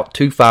 Shout out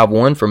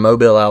 251 from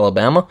Mobile,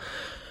 Alabama.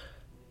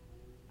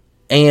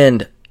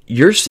 And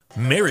you're...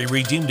 Mary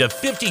redeemed a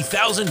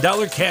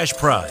 $50,000 cash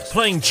prize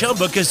playing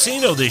Chumba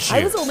Casino this year.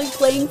 I was only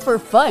playing for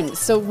fun,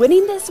 so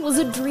winning this was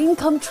a dream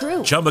come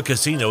true. Chumba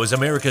Casino is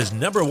America's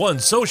 #1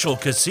 social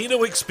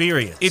casino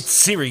experience. It's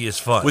serious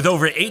fun. With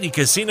over 80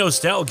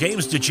 casino-style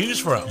games to choose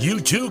from, you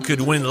too could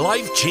win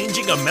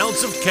life-changing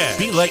amounts of cash.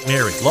 Be like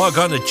Mary. Log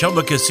on to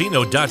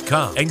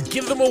ChumbaCasino.com and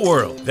give them a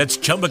whirl. That's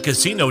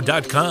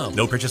ChumbaCasino.com.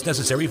 No purchase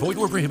necessary. Void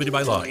or prohibited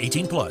by law.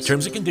 18 plus.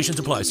 Terms and conditions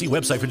apply. See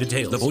website for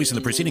details. The voice in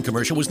the preceding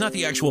commercial was not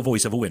the actual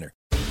voice of a winner.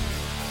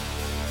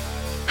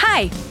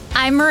 Hi,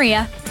 I'm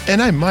Maria.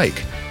 And I'm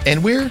Mike.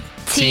 And we're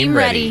Team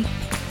Ready.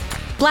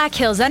 Black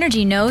Hills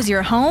Energy knows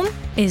your home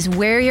is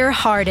where your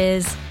heart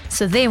is,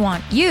 so they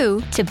want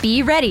you to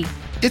be ready.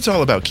 It's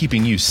all about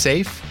keeping you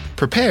safe,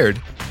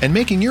 prepared, and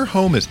making your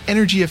home as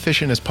energy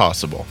efficient as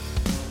possible.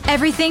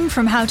 Everything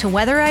from how to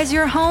weatherize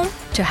your home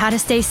to how to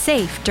stay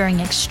safe during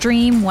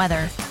extreme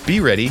weather. Be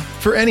ready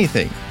for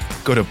anything.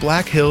 Go to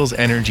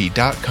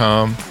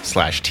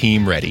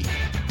blackhillsenergy.com/Team Ready.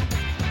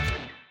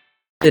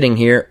 Sitting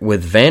here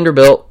with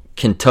Vanderbilt,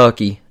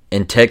 Kentucky,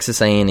 and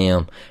Texas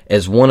A&M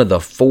as one of the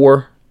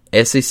 4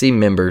 SEC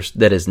members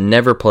that has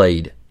never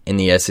played in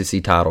the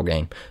SEC title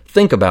game.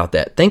 Think about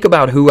that. Think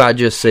about who I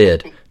just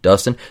said,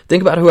 Dustin.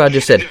 Think about who I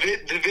just said.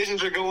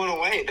 Divisions are going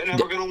away. They're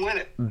never going to win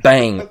it.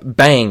 Bang,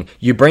 bang.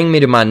 You bring me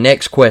to my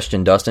next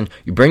question, Dustin.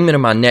 You bring me to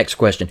my next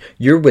question.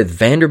 You're with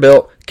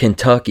Vanderbilt,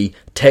 Kentucky,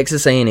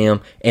 Texas A&M,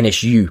 and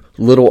it's you,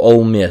 little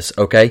Ole Miss,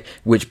 okay?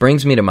 Which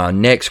brings me to my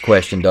next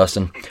question,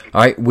 Dustin.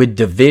 All right, with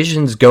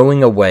divisions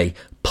going away,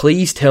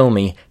 please tell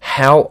me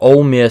how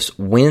Ole Miss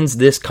wins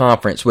this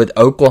conference with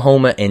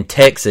Oklahoma and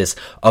Texas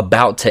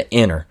about to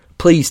enter.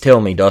 Please tell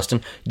me,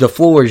 Dustin. The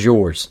floor is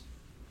yours.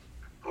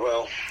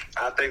 Well,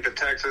 I think that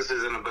Texas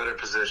is in a better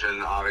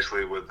position,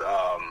 obviously, with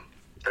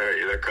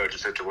their coaching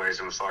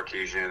situation with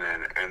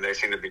Sarkisian, and they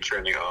seem to be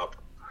trending up.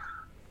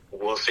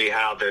 We'll see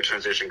how their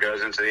transition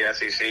goes into the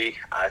SEC.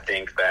 I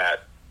think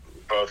that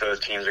both those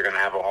teams are going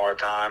to have a hard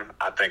time.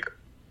 I think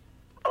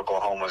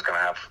Oklahoma's going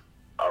to have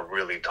a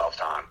really tough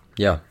time.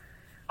 Yeah.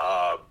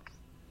 But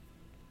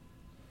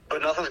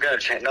nothing's going to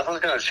change. Nothing's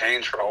going to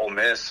change for Ole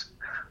Miss.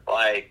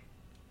 Like,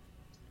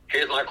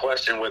 here's my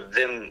question with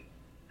them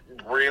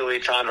really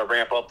trying to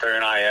ramp up their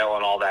NIL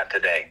and all that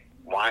today.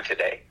 Why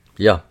today?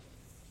 Yeah.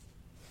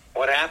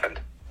 What happened?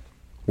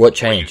 What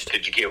changed?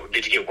 Did you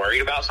get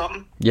worried about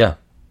something? Yeah.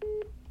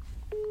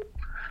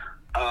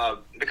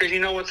 Because you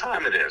know what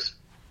time it is.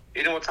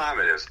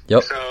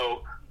 Yep.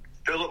 So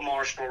Philip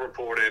Marshall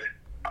reported,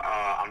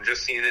 I'm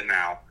just seeing it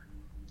now,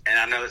 and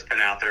I know it's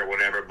been out there,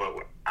 whatever,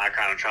 but I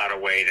kind of try to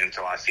wait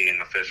until I see an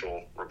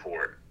official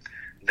report,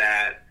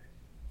 that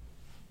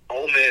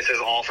Ole Miss has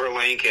offered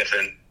Lane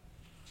Kiffin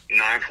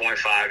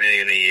 $9.5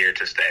 million a year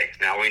to stay.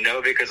 Now, we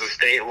know because of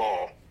state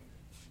law,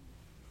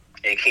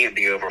 it can't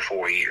be over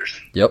 4 years.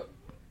 Yep.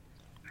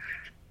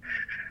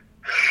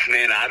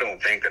 Man, I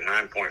don't think that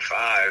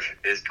 9.5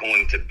 is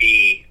going to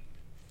be –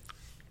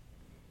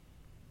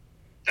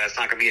 that's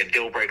not going to be a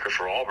deal breaker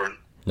for Auburn.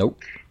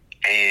 Nope.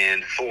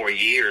 And 4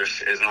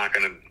 years is not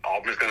going to –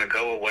 Auburn's going to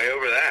go way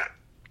over that.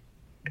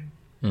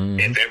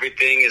 If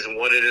everything is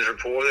what it is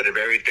reported, if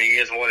everything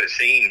is what it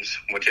seems,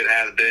 which it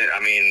has been, I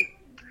mean,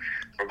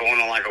 we're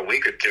going on like a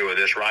week or two of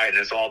this, right? And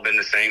it's all been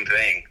the same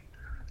thing.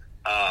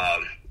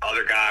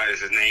 Other guys,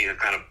 his name have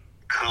kind of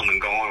come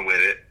and gone with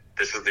it.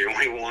 This is the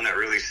only one that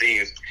really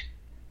seems.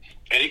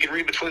 And you can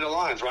read between the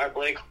lines, right,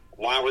 Blake?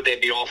 Why would they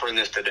be offering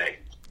this today?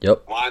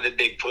 Yep. Why the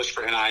big push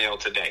for NIL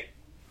today?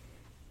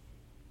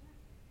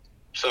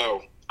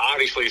 So,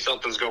 obviously,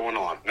 something's going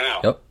on.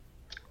 Now, yep.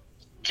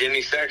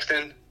 Jimmy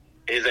Sexton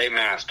is a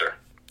master.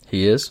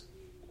 He is.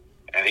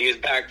 And he is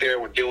back there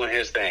with doing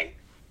his thing.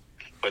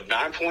 But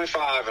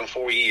 9.5 in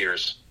 4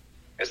 years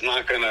is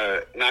not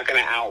gonna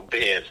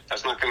outbid.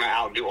 That's not gonna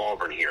outdo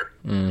Auburn here.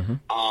 Mm-hmm.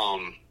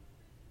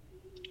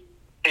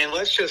 And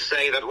let's just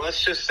say that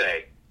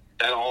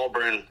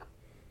Auburn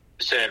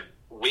said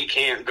we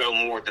can't go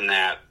more than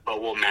that,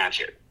 but we'll match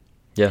it.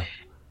 Yeah.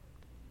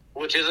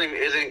 Which isn't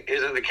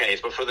the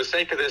case. But for the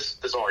sake of this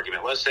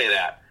argument, let's say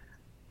that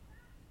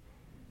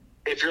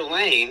if you're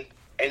Lane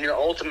and your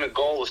ultimate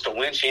goal is to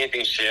win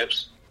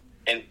championships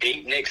and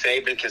beat Nick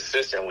Saban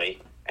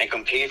consistently and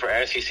compete for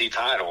SEC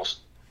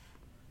titles,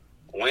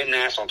 win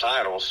national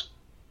titles,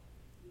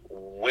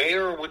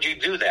 where would you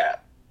do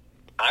that?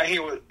 I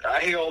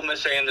hear Ole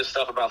Miss saying this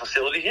stuff about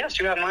facilities. Yes,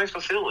 you have nice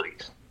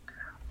facilities.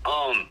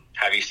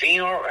 Have you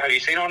seen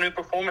our new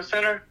performance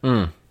center?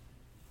 And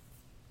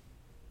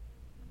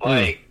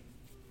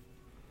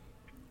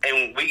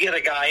we get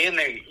a guy in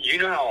there. You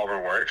know how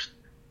Auburn works.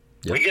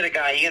 Yep. We get a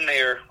guy in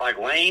there like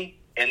Lane,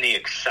 and the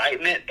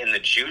excitement and the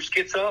juice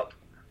gets up.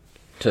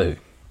 Dude,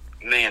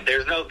 man,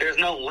 there's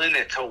no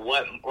limit to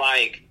what,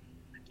 like,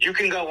 you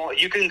can go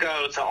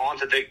to On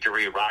to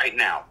Victory right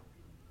now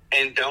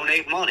and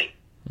donate money.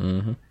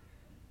 Mm-hmm.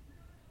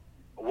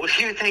 What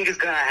do you think is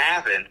going to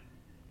happen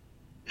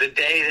the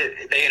day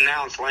that they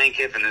announce Lane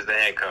Kiffin as the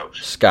head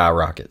coach?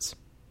 Skyrockets.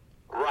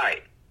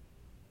 Right.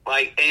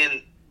 Like,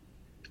 and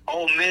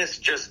Ole Miss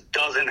just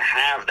doesn't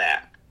have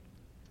that.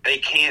 They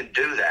can't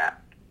do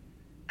that.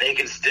 They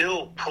can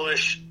still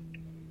push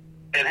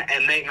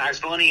and make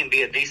nice money and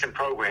be a decent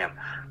program,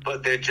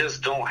 but they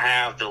just don't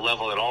have the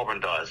level that Auburn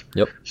does.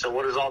 Yep. So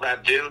what does all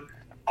that do?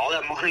 All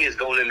that money is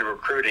going into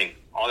recruiting.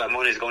 All that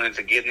money is going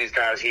into getting these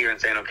guys here and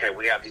saying, okay,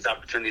 we have these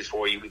opportunities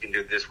for you. We can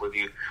do this with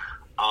you.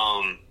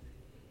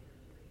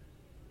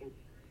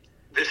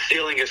 This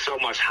ceiling is so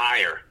much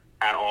higher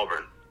at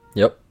Auburn.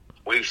 Yep.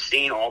 We've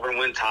seen Auburn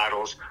win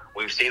titles.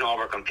 We've seen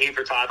Auburn compete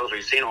for titles.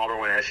 We've seen Auburn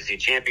win SEC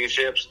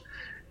championships.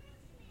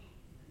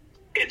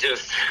 It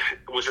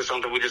was just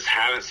something we just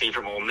haven't seen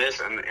from Ole Miss.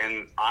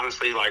 And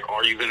honestly, like,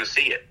 are you going to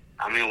see it?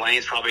 I mean,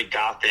 Lane's probably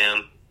got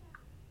them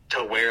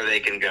to where they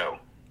can go.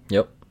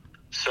 Yep.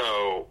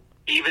 So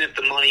even if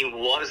the money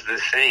was the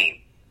same,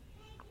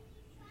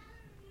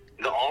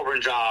 the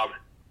Auburn job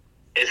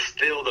is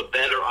still the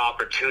better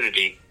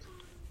opportunity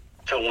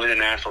to win a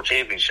national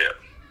championship.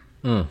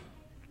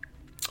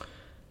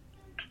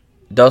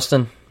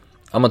 Dustin,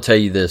 I'm going to tell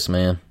you this,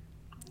 man.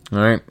 All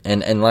right?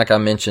 And like I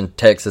mentioned,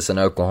 Texas and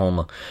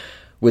Oklahoma,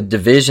 with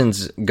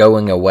divisions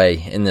going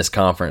away in this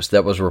conference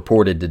that was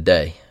reported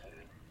today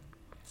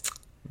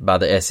by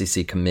the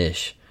SEC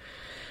Commish.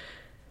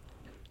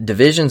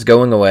 Divisions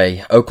going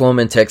away,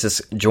 Oklahoma and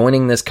Texas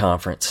joining this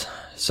conference.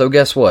 So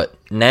guess what?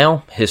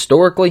 Now,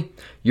 historically,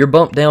 you're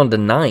bumped down to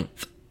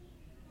 9th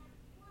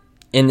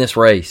in this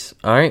race.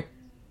 All right?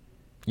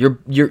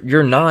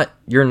 You're not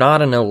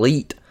an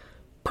elite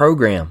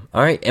program,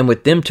 all right? And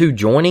with them two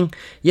joining,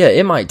 yeah,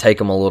 it might take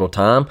them a little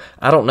time.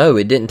 I don't know.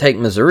 It didn't take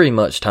Missouri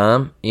much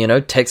time. You know,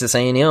 Texas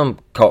A&M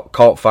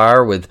caught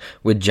fire with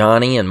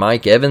Johnny and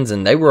Mike Evans,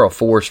 and they were a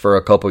force for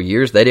a couple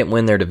years. They didn't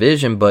win their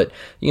division, but,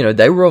 you know,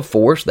 they were a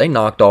force. They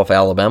knocked off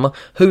Alabama.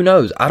 Who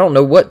knows? I don't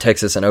know what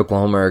Texas and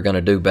Oklahoma are going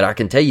to do, but I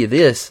can tell you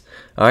this,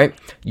 all right?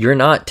 You're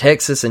not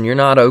Texas and you're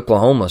not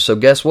Oklahoma, so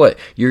guess what?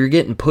 You're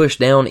getting pushed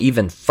down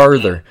even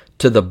further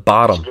to the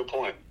bottom. That's a good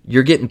point.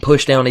 You're getting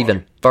pushed down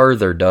even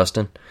further,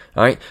 Dustin.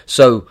 All right?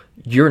 So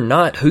you're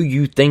not who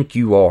you think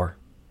you are.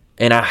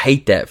 And I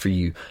hate that for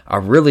you. I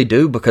really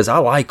do, because I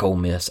like Ole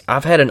Miss.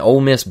 I've had an Ole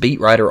Miss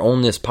beat writer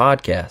on this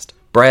podcast,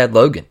 Brad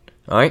Logan.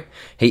 All right?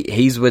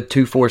 He's with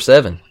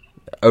 247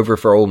 over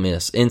for Ole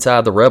Miss,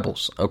 Inside the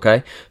Rebels.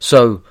 Okay?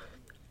 So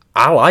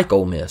I like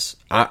Ole Miss.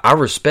 I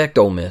respect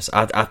Ole Miss.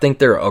 I think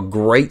they're a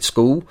great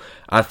school.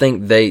 I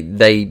think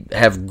they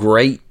have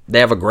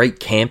a great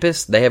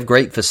campus. They have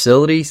great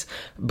facilities,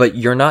 but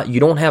you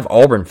don't have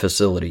Auburn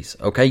facilities,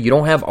 okay? You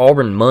don't have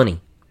Auburn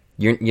money.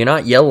 You're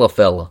not Yellow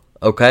Fella,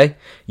 okay?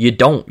 You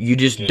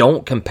just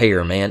don't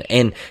compare, man.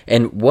 And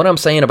what I'm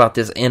saying about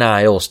this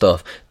NIL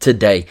stuff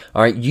today,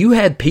 all right, you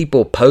had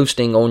people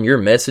posting on your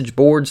message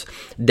boards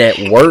that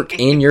work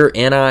in your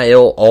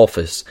NIL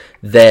office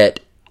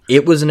that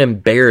it was an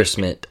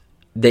embarrassment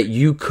that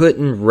you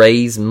couldn't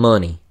raise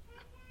money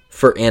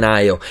for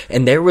NIL.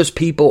 And there was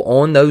people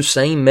on those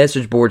same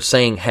message boards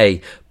saying,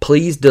 hey,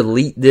 please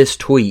delete this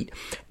tweet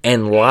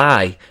and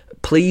lie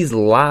please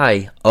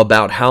lie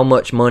about how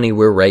much money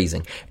we're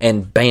raising.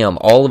 And bam,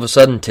 all of a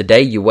sudden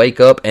today you wake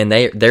up and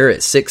they're at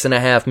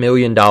 $6.5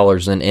 million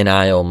in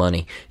NIL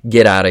money.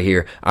 Get out of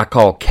here. I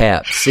call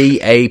cap.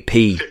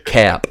 C-A-P.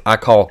 Cap. I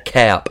call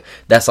cap.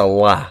 That's a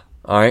lie.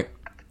 All right?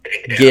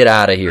 Get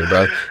out of here,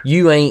 bro.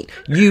 You ain't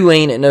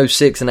at no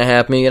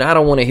 $6.5 million. I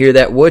don't want to hear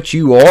that. What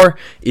you are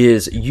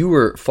is you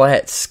are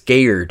flat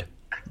scared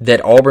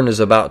that Auburn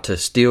is about to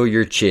steal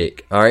your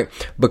chick, all right?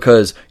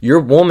 Because your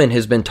woman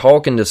has been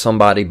talking to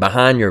somebody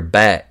behind your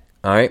back,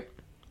 all right?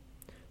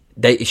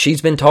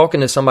 She's been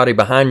talking to somebody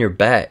behind your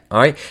back,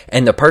 all right?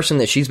 And the person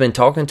that she's been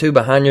talking to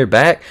behind your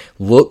back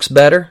looks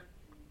better,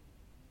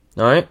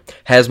 all right?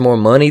 Has more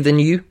money than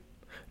you,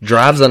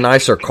 drives a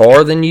nicer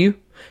car than you,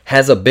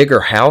 has a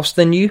bigger house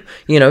than you.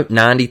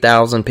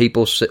 90,000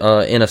 people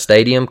in a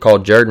stadium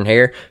called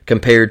Jordan-Hare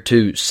compared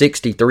to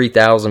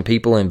 63,000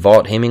 people in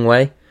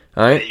Vaught-Hemingway.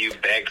 All right. That you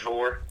begged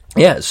for.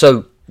 Yeah,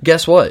 so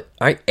guess what?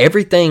 All right,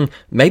 everything,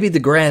 maybe the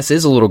grass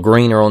is a little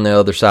greener on the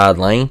other side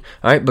lane,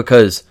 all right,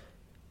 because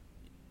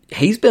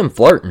he's been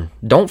flirting.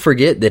 Don't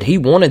forget that he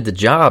wanted the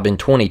job in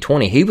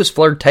 2020. He was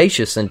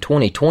flirtatious in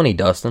 2020,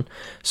 Dustin.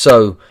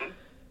 So,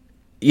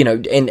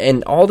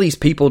 and all these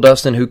people,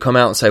 Dustin, who come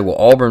out and say, well,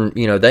 Auburn,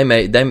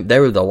 they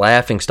were the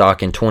laughing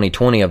stock in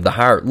 2020 of the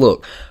hire.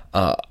 Look,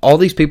 all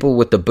these people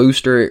with the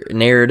booster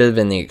narrative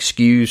and the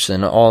excuse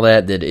and all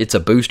that it's a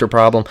booster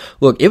problem.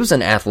 Look, it was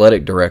an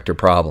athletic director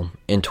problem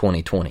in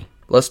 2020.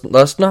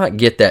 Let's not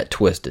get that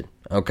twisted,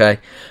 okay?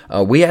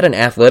 We had an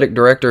athletic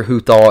director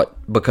who thought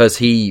because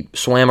he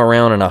swam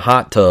around in a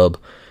hot tub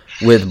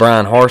with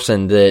Brian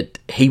Harsin that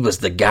he was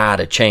the guy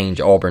to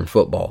change Auburn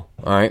football,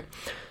 all right?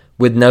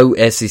 With no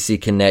SEC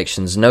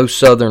connections, no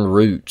Southern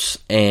roots,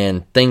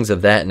 and things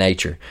of that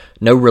nature.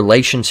 No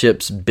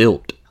relationships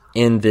built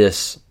in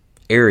this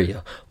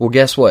area. Well,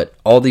 guess what?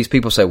 All these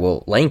people say,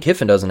 well, Lane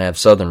Kiffin doesn't have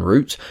Southern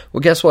roots. Well,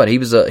 guess what? He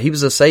was a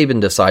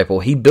Saban disciple.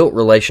 He built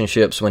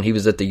relationships when he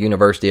was at the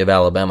University of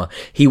Alabama.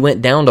 He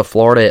went down to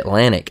Florida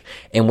Atlantic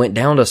and went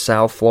down to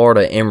South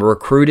Florida and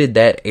recruited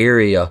that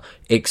area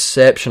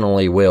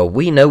exceptionally well.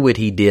 We know what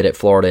he did at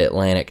Florida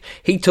Atlantic.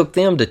 He took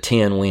them to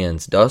 10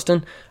 wins,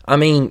 Dustin. I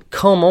mean,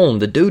 come on.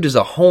 The dude is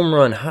a home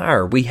run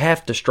hire. We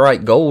have to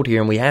strike gold here,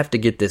 and we have to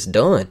get this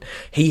done.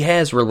 He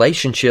has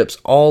relationships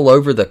all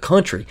over the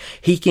country.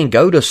 He can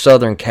go to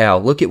Southern Cal.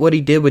 Look at what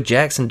he did with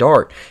Jackson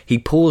Dart. He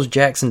pulls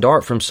Jackson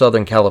Dart from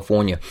Southern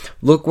California.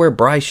 Look where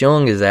Bryce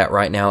Young is at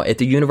right now at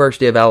the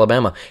University of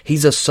Alabama.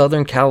 He's a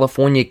Southern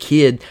California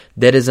kid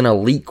that is an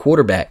elite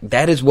quarterback.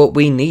 That is what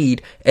we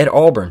need at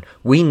Auburn.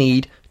 We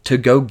need to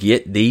go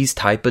get these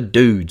type of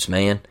dudes,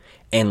 man.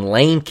 And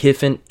Lane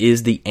Kiffin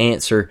is the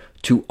answer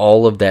to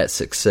all of that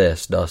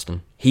success,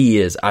 Dustin. He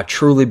is. I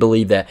truly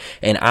believe that.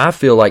 And I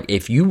feel like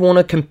if you want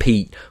to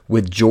compete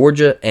with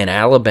Georgia and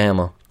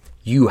Alabama,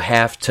 you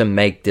have to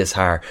make this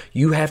hire.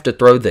 You have to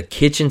throw the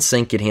kitchen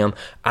sink at him.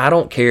 I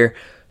don't care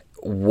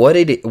what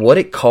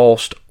it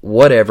cost,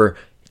 whatever.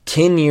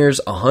 10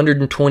 years,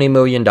 $120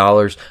 million.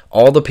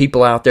 All the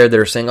people out there that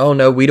are saying, oh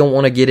no, we don't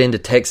want to get into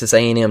Texas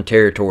A&M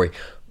territory.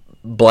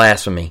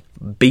 Blasphemy.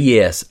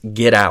 BS.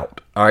 Get out.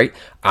 All right?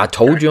 I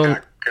told you.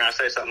 Can I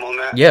say something on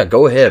that? Yeah,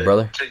 go ahead,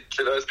 brother.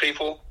 To those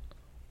people,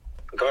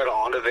 go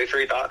to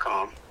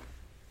OnToVictory.com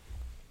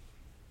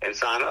and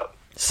sign up.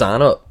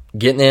 Sign up.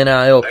 Get in the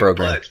NIL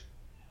program.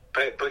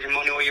 Put your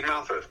money where your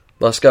mouth is.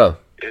 Let's go.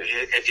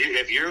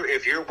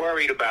 If you're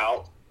worried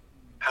about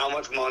how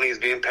much money is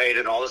being paid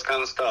and all this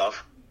kind of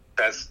stuff,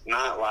 that's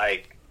not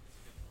like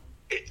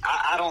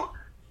I don't.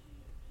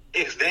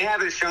 If they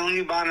haven't shown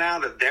you by now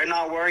that they're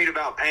not worried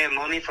about paying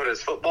money for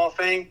this football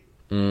thing,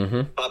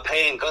 by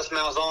paying Gus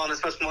Malzahn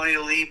this much money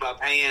to leave, by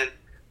paying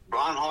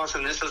Brian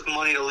Harsin this much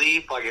money to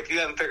leave, like if you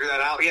haven't figured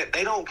that out yet,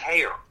 they don't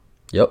care.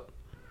 Yep.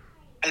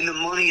 And the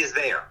money is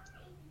there.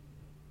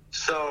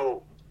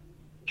 So,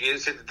 you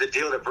see the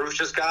deal that Bruce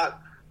just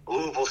got?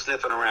 Louisville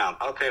sniffing around.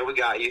 Okay, we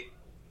got you.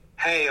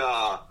 Hey,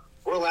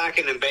 we're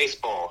lacking in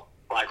baseball.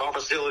 Like, our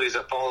facilities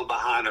have fallen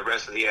behind the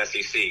rest of the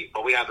SEC,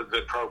 but we have a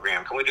good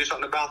program. Can we do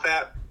something about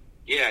that?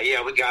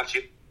 Yeah, we got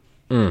you.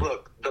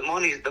 Look, the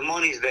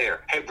money's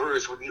there. Hey,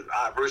 Bruce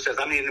says,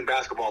 I need a new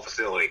basketball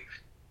facility.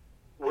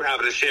 We're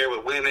having to share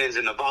with women's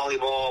and the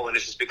volleyball, and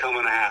it's just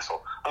becoming a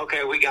hassle.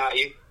 Okay, we got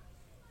you.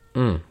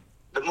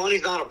 The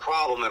money's not a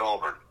problem at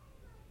Auburn.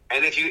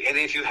 And if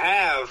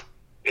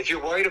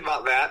you're worried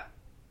about that,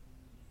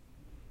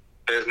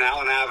 there's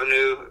now an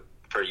avenue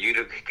for you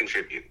to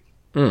contribute.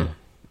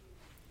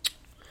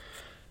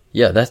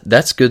 Yeah,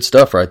 that's good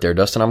stuff right there,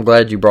 Dustin. I'm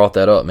glad you brought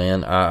that up,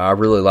 man. I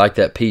really like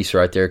that piece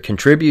right there.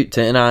 Contribute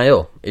to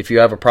NIL if you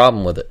have a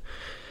problem with it.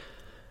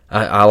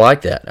 I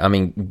like that. I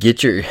mean,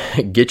 get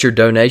your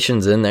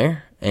donations in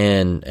there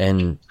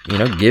and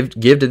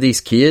give to these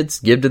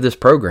kids, give to this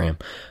program,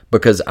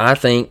 because I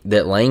think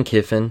that Lane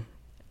Kiffin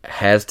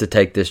has to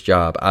take this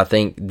job. I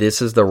think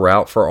this is the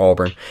route for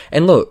Auburn.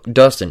 And look,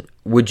 Dustin,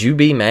 would you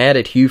be mad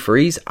at Hugh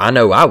Freeze? I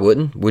know I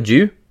wouldn't. Would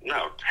you?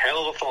 No,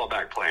 hell of a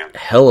fallback plan.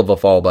 Hell of a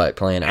fallback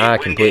plan. I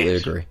completely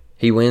agree.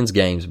 He wins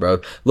games, bro.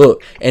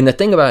 Look, and the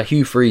thing about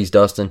Hugh Freeze,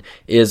 Dustin,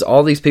 is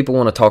all these people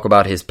want to talk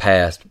about his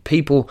past.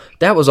 People,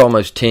 that was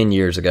almost 10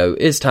 years ago.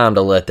 It's time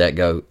to let that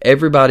go.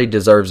 Everybody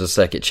deserves a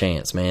second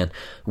chance, man.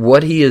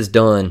 What he has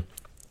done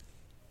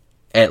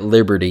at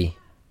Liberty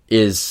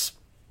is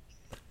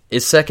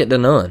second to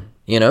none.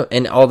 You know,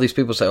 and all these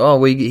people say,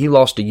 "Oh, he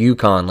lost to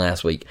UConn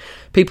last week."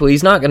 People,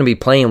 he's not going to be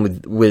playing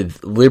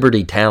with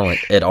Liberty talent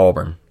at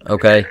Auburn.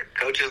 Okay,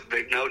 coaches,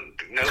 no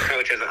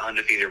coach has an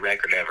undefeated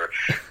record ever.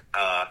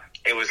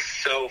 It was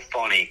so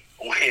funny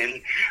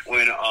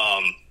when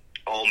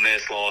Ole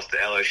Miss lost to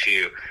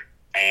LSU,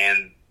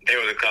 and there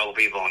was a couple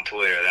people on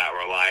Twitter that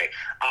were like,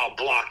 "I'll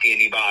block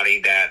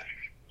anybody that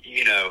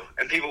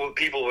and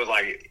people were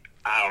like,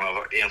 I don't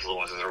know if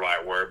influence is the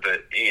right word,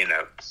 but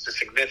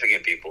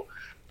significant people.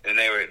 And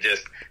they were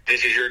just,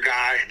 this is your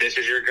guy.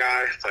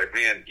 It's like,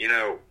 man,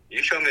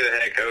 you show me the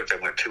head coach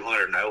that went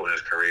 200-0 in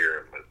his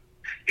career. But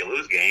you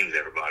lose games,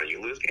 everybody.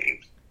 You lose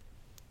games.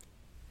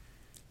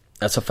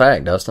 That's a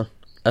fact, Dustin.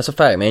 That's a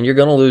fact, man. You're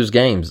going to lose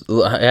games.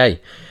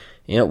 Hey,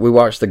 we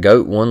watched the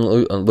GOAT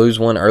lose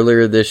one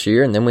earlier this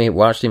year, and then we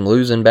watched him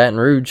lose in Baton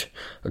Rouge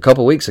a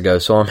couple weeks ago.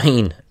 So, I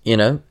mean,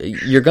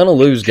 you're going to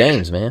lose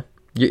games, man.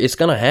 It's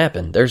going to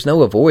happen. There's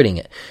no avoiding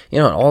it.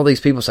 And all these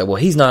people say, well,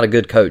 he's not a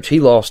good coach. He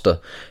lost to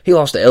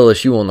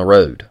LSU on the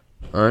road.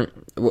 All right?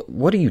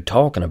 What are you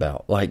talking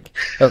about? Like,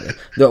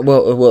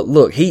 well,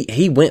 look,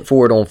 he went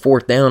for it on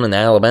fourth down in the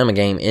Alabama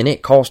game, and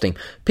it cost him.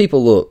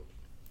 People, look,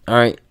 all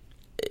right,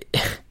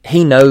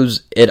 he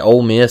knows at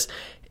Ole Miss,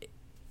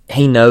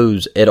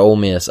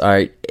 all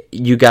right,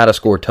 you got to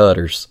score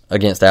tutters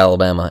against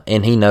Alabama,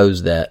 and he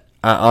knows that.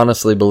 I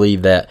honestly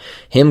believe that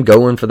him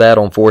going for that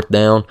on fourth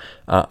down,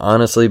 I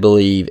honestly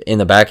believe in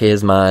the back of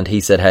his mind,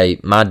 he said, hey,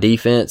 my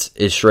defense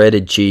is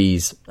shredded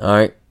cheese, all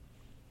right?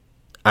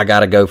 I got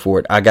to go for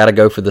it. I got to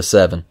go for the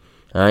 7,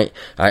 all right?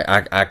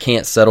 I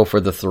can't settle for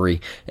the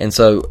 3. And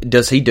so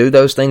does he do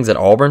those things at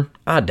Auburn?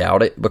 I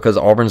doubt it, because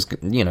Auburn's,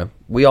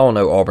 we all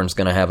know Auburn's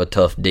going to have a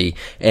tough D.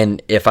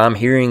 And if I'm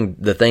hearing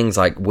the things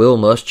like Will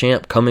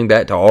Muschamp coming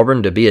back to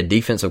Auburn to be a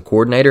defensive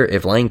coordinator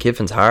if Lane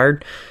Kiffin's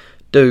hired,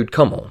 dude,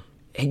 come on.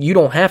 You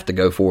don't have to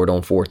go for it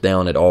on fourth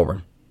down at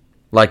Auburn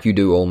like you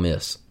do Ole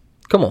Miss.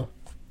 Come on.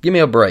 Give me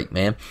a break,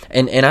 man.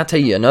 And I tell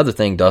you another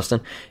thing,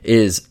 Dustin,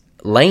 is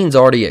Lane's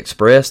already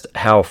expressed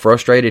how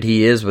frustrated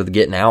he is with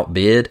getting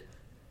outbid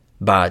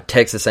by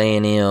Texas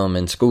A&M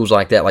and schools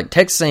like that. Like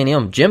Texas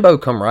A&M, Jimbo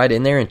come right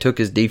in there and took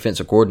his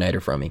defensive coordinator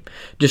from him.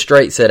 Just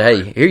straight said,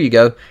 hey, here you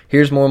go.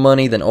 Here's more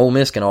money than Ole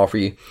Miss can offer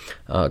you.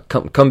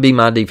 Come be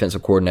my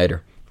defensive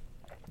coordinator.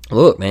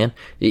 Look, man,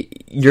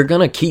 you're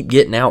going to keep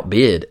getting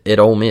outbid at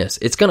Ole Miss.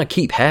 It's going to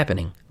keep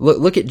happening.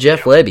 Look at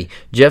Jeff Lebby.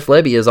 Jeff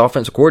Lebby, as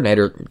offensive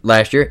coordinator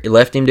last year, it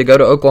left him to go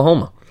to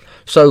Oklahoma.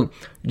 So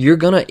you're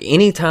going to,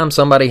 anytime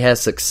somebody has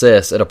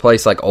success at a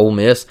place like Ole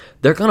Miss,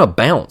 they're going to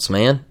bounce,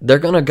 man. They're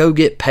going to go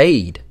get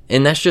paid.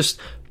 And that's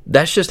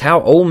just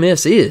how Ole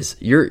Miss is.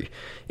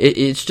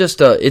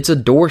 It's a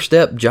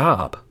doorstep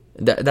job.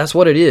 That's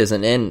what it is.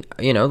 And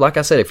like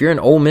I said, if you're an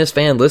Ole Miss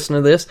fan, listen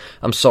to this.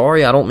 I'm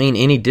sorry, I don't mean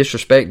any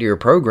disrespect to your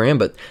program,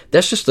 but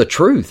that's just the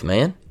truth,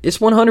 man. It's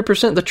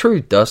 100% the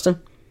truth,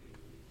 Dustin.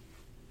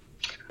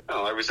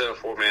 Like we said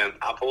before, man,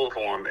 I pull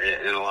for him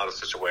in a lot of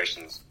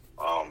situations.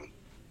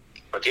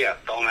 But yeah,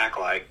 don't act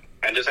like,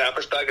 and just have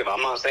perspective.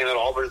 I'm not saying that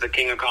Auburn's the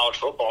king of college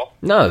football.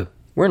 No,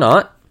 we're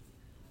not.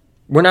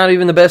 We're not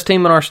even the best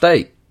team in our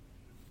state.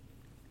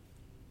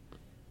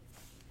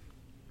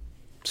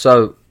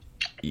 So,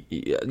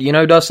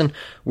 Dustin,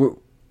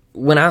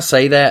 when I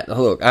say that,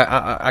 look,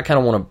 I kind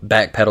of want to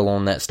backpedal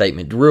on that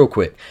statement real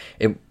quick.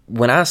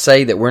 When I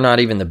say that we're not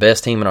even the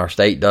best team in our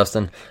state,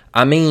 Dustin,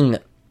 I mean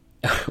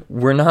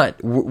we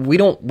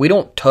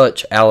don't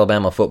touch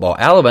Alabama football.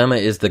 Alabama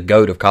is the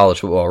GOAT of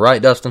college football,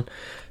 right, Dustin?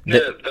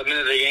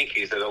 The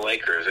Yankees, they're the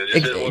Lakers.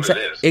 It just is what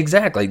it is.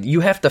 Exactly. You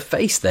have to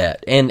face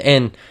that,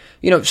 and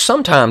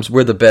sometimes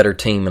we're the better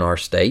team in our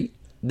state.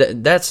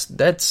 That's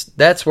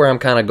where I'm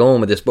kind of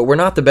going with this, but we're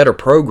not the better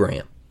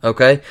program.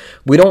 Okay,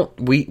 we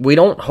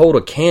don't hold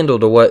a candle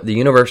to what the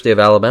University of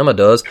Alabama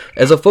does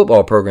as a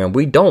football program.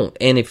 We don't.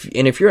 And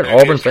if you're an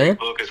Auburn fan, the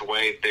book is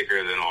way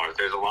thicker than ours.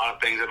 There's a lot of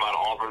things about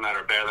Auburn that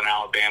are better than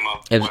Alabama.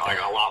 Like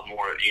a lot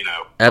more,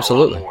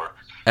 Absolutely, a lot more.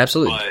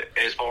 Absolutely.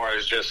 But as far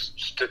as just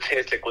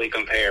statistically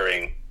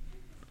comparing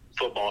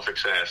football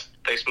success,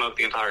 they smoke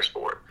the entire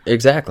sport.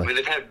 Exactly. I mean,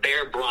 they've had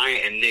Bear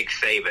Bryant and Nick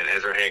Saban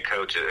as their head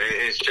coaches.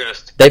 It's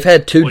just they've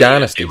had two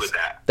dynasties. What are you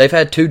gonna do with that? They've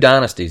had 2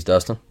 dynasties,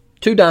 Dustin.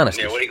 2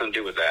 dynasties. Yeah, what are you going to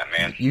do with that,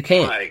 man? You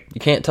can't. You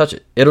can't touch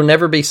it. It'll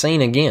never be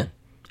seen again.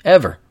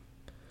 Ever.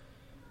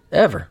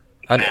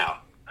 Now,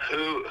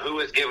 who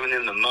is giving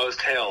them the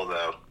most hell,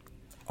 though?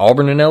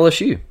 Auburn and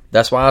LSU.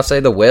 That's why I say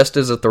the West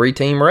is a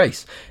 3-team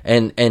race.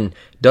 And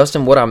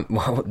Dustin,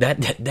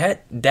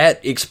 that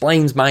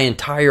explains my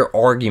entire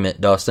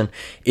argument, Dustin,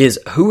 is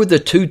who are the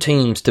 2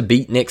 teams to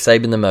beat Nick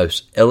Saban the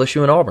most?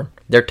 LSU and Auburn.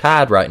 They're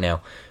tied right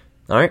now.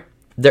 All right?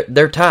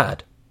 They're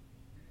tied.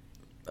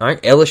 All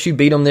right, LSU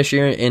beat them this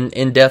year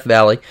in Death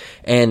Valley,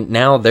 and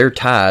now they're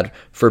tied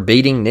for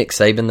beating Nick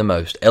Saban the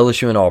most,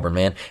 LSU and Auburn,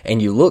 man.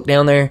 And you look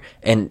down there,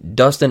 and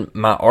Dustin,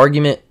 my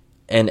argument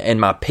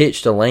and my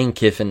pitch to Lane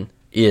Kiffin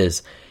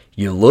is,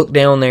 you look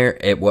down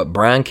there at what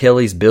Brian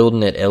Kelly's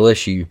building at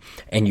LSU,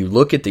 and you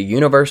look at the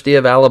University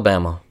of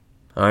Alabama,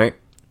 all right?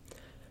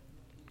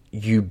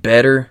 You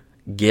better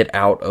get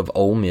out of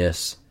Ole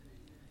Miss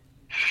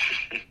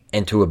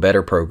and to a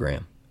better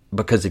program.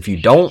 Because if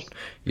you don't,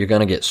 you're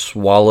going to get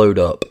swallowed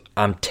up.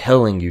 I'm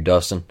telling you,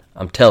 Dustin.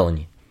 I'm telling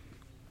you.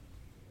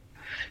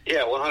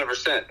 Yeah,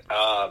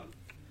 100%.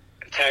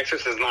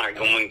 Texas is not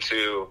going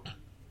to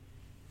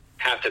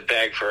have to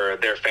beg for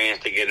their fans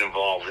to get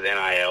involved with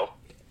NIL.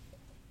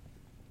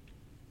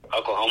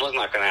 Oklahoma's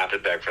not going to have to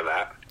beg for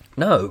that.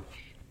 No,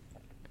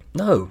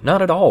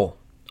 not at all.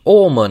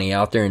 Oil money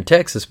out there in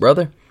Texas,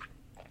 brother.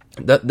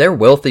 They're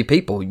wealthy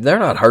people. They're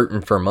not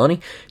hurting for money.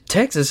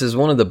 Texas is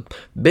one of the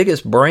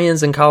biggest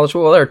brands in college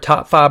football. They're a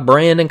top 5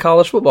 brand in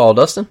college football,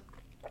 Dustin.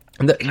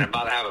 They're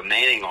about to have a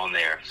Manning on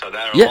there, so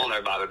that alone they're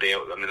about to be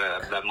able. I mean,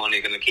 that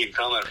money's going to keep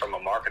coming from a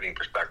marketing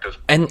perspective.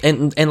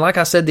 And like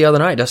I said the other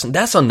night, Dustin,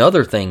 that's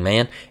another thing,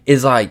 man.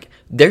 Is like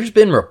there's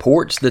been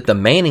reports that the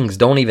Mannings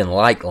don't even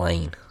like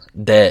Lane.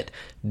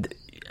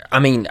 I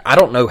mean, I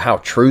don't know how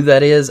true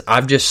that is.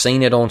 I've just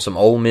seen it on some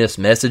Ole Miss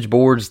message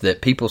boards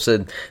that people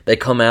said they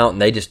come out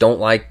and they just don't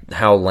like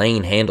how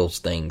Lane handles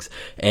things.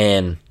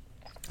 And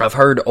I've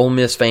heard Ole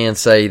Miss fans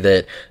say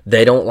that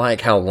they don't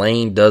like how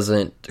Lane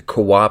doesn't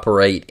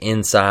cooperate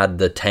inside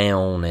the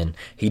town, and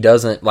he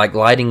doesn't like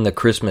lighting the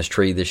Christmas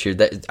tree this year.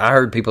 I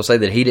heard people say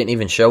that he didn't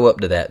even show up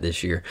to that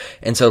this year.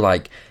 And so,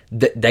 like,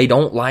 they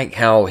don't like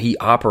how he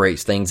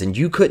operates things, and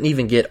you couldn't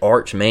even get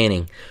Arch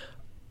Manning,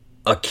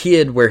 a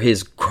kid where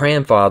his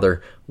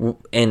grandfather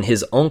and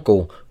his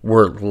uncle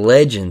were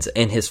legends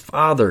and his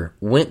father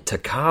went to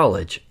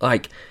college.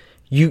 Like,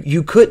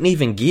 you couldn't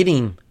even get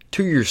him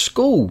to your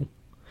school.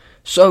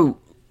 So,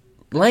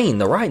 Lane,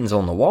 the writing's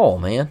on the wall,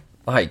 man.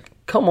 Like,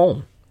 come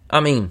on. I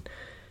mean,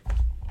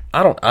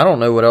 I don't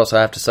know what else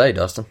I have to say,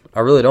 Dustin. I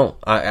really don't.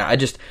 I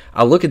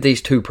look at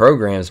these two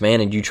programs,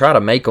 man, and you try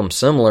to make them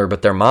similar,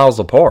 but they're miles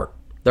apart.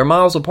 They're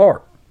miles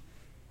apart.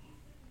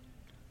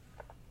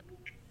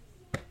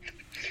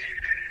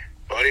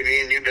 Buddy,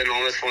 me and you've been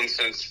on this one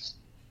since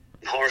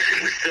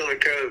Harsin was still a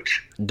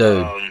coach.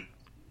 Dude. And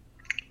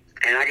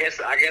I guess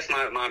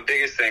my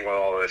biggest thing with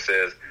all this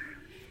is,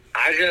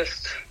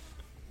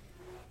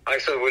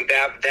 so when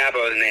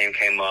Dabo's name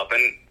came up,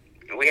 and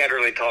we hadn't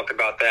really talked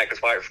about that because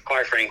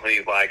quite frankly,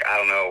 like, I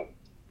don't know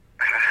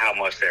how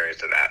much there is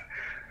to that.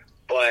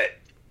 But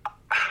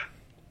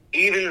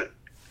even,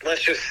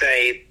 let's just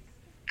say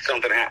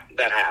something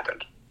that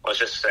happened. Let's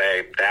just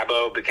say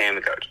Dabo became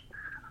the coach.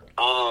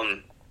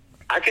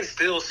 I can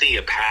still see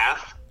a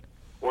path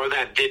where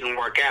that didn't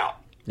work out.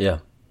 Yeah.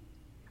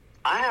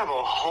 I have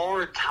a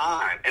hard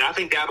time, and I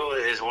think Dabo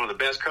is one of the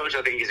best coaches.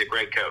 I think he's a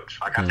great coach.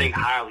 Like, I think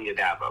highly of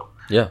Dabo.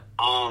 Yeah.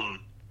 I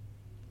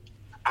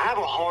have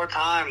a hard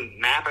time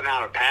mapping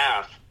out a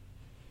path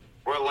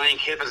where Lane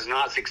Kiffin's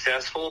not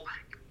successful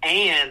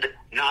and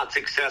not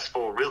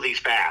successful really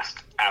fast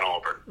at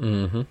Auburn.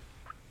 Mm-hmm.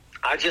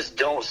 I just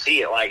don't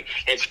see it. Like,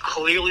 it's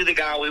clearly the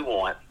guy we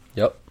want.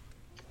 Yep.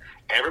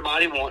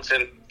 Everybody wants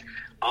him.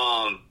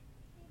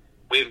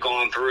 We've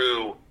gone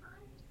through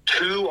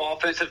 2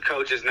 offensive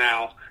coaches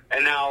now,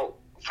 and now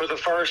for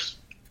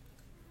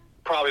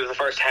probably the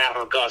first half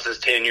of Gus's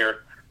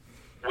tenure,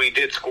 we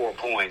did score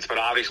points, but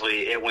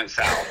obviously it went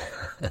south.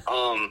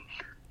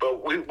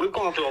 But we've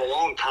gone through a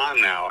long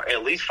time now,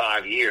 at least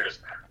 5 years,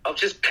 of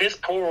just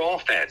piss-poor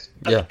offense,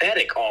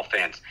 pathetic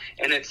offense.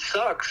 And it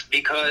sucks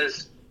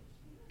because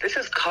this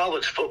is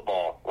college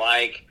football.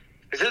 Like,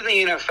 this isn't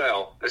the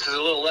NFL. This is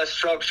a little less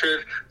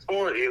structured. A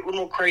little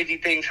more crazy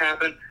things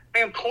happen.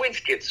 Man, points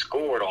get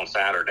scored on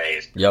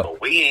Saturdays, but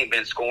we ain't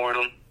been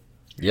scoring them.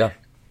 Yeah.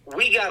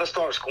 We got to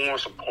start scoring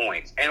some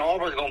points, and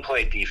Auburn's going to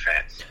play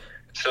defense.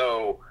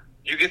 So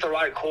you get the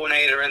right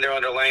coordinator in there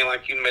under Lane,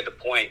 like you made the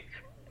point.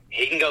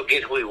 He can go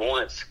get who he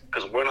wants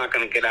because we're not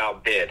going to get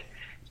outbid.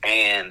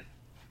 And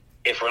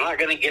if we're not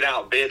going to get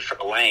outbid for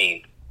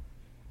Lane,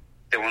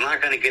 then we're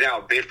not going to get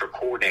outbid for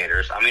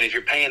coordinators. I mean, if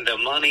you're paying the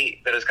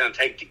money that it's going to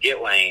take to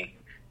get Lane,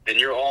 then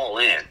you're all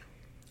in.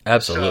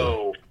 Absolutely.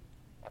 So,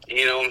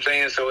 you know what I'm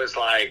saying? So it's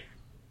like,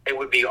 it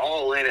would be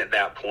all in at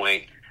that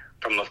point.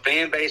 From a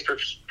fan base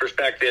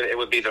perspective, it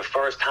would be the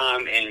first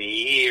time in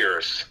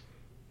years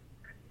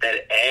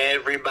that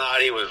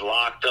everybody was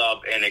locked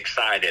up and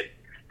excited.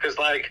 Because,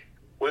 like,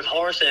 with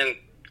Harsin,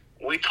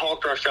 we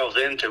talked ourselves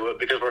into it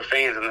because we're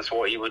fans and that's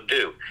what you would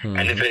do. Mm-hmm.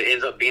 And if it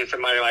ends up being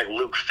somebody like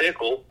Luke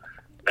Fickell,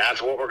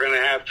 that's what we're going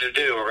to have to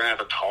do. We're going to have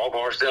to talk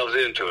ourselves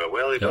into it.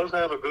 Well, he does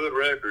have a good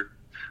record.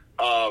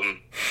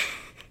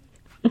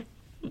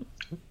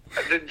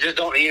 Just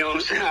don't, you know what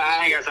I'm saying?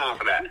 I ain't got time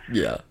for that.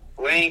 Yeah.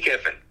 Lane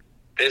Kiffin.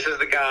 This is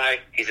the guy.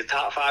 He's a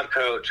top 5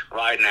 coach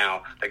right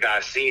now. The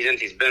guy's seasoned.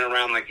 He's been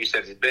around, like you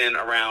said, he's been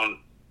around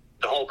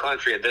the whole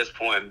country at this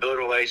point,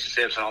 building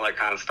relationships and all that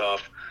kind of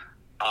stuff.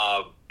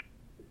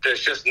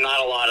 There's just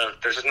not a lot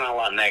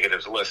of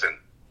negatives. Listen,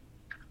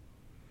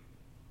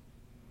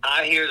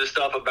 I hear the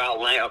stuff about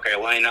Lane. Okay,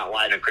 Lane not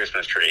lighting a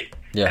Christmas tree.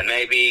 Yeah. And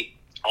maybe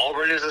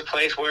Auburn is a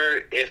place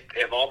where if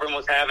Auburn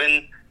was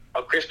having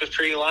a Christmas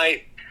tree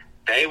light,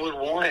 they would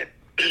want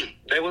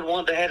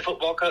the head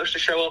football coach to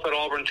show up at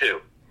Auburn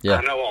too. Yeah.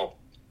 I know all.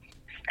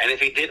 And if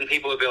he didn't,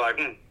 people would be like,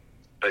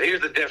 But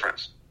here's the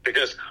difference.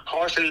 Because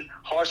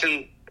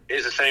Harsin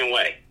is the same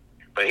way.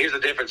 But here's the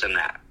difference in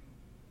that.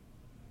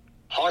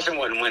 Harsin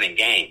wasn't winning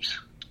games.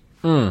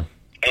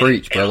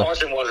 Preach, brother.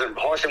 And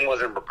Harsin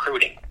wasn't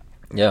recruiting.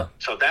 Yeah.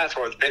 So that's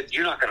where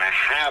you're not going to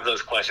have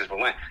those questions.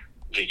 But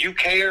do you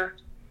care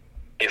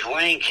if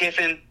Lane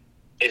Kiffin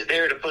is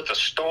there to put the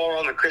star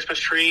on the Christmas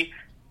tree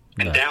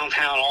in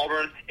downtown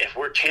Auburn? If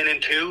we're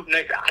 10-2,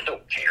 nigga, I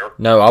don't care.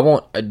 No, I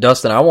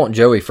want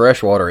Joey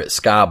Freshwater at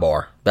Sky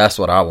Bar. That's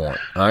what I want.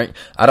 All right.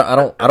 I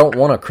don't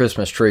want a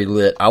Christmas tree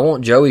lit. I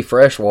want Joey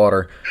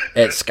Freshwater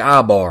at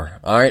Sky Bar.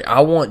 All right.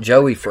 I want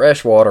Joey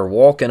Freshwater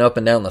walking up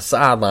and down the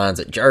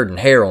sidelines at Jordan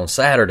Hare on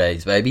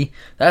Saturdays, baby.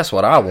 That's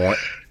what I want.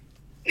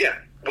 Yeah.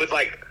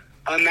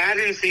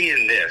 Imagine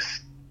seeing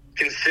this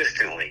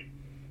consistently.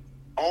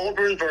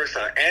 Auburn versus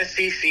an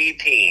SEC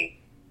team,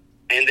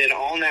 and then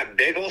on that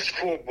big old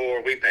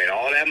scoreboard we paid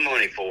all that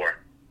money for.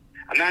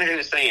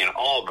 Imagine saying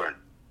Auburn,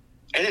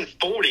 and then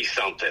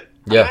 40-something.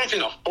 Yeah.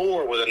 Imagine a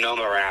 4 with a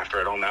number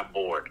after it on that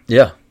board.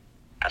 Yeah.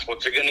 That's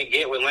what you're going to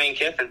get with Lane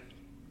Kiffin.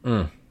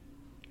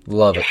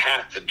 Love it. You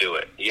have to do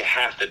it. You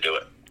have to do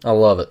it. I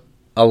love it.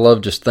 I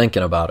love just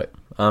thinking about it.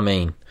 I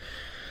mean,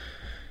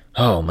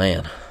 oh,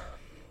 man.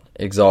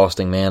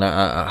 Exhausting, man.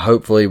 I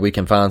hopefully we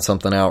can find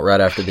something out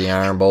right after the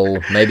Iron Bowl,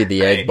 maybe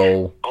the Egg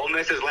Bowl. Ole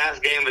Miss's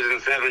last game is in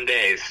 7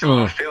 days,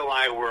 so I feel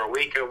like we're a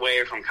week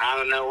away from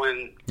kind of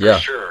knowing for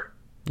sure.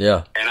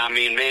 Yeah. And I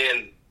mean,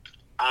 man,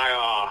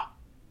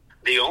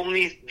 the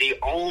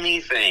only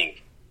thing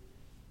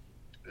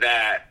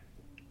that,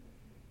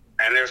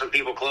 and there's some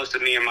people close to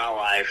me in my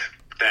life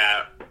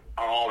that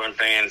are Auburn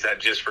fans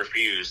that just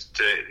refuse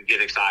to get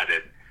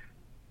excited,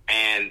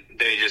 and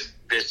it's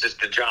just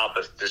the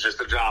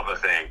Jabba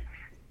thing.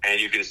 And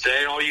you can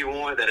say all you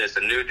want that it's a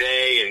new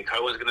day and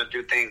Cohen's going to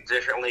do things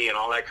differently and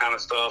all that kind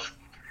of stuff,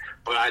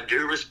 but I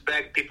do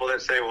respect people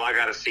that say, well, I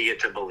got to see it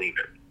to believe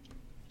it.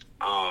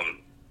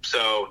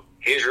 So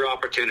here's your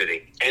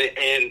opportunity.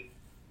 And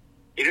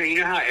you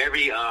know how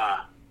every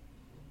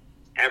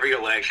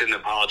election the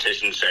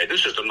politicians say,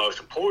 this is the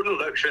most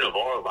important election of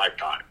our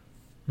lifetime.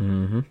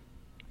 Mm-hmm.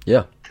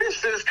 Yeah.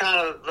 This is kind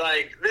of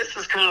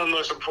the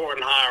most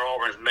important hire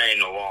Auburn's made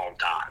in a long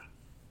time.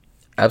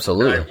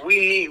 Absolutely. Like,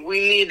 we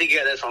need to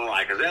get this one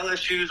right because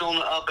LSU's on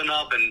the up and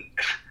up, and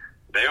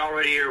they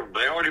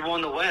already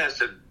won the West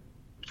the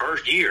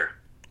first year.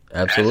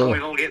 Absolutely. That's only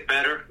gonna get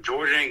better.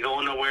 Georgia ain't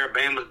going nowhere.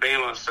 Bama's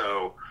Bama.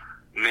 So,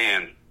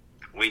 man,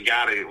 we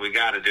gotta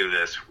do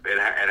this.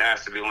 It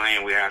has to be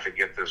Lane. We have to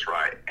get this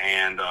right,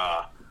 and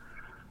I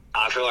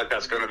feel like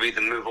that's going to be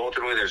the move.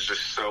 Ultimately, there's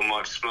just so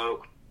much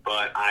smoke,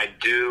 but I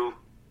do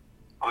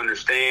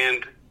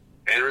understand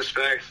and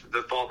respect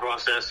the thought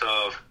process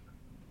of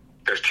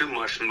there's too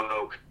much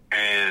smoke,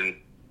 and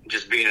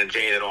just being a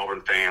jaded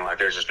Auburn fan, like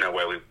there's just no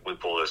way we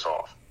pull this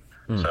off.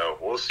 So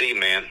we'll see,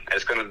 man.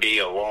 It's going to be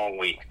a long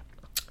week.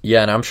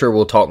 Yeah, and I'm sure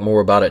we'll talk more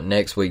about it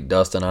next week,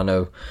 Dustin. I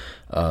know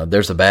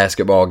there's a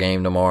basketball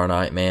game tomorrow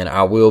night, man.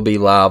 I will be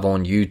live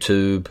on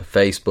YouTube,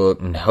 Facebook,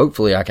 and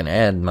hopefully I can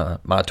add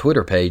my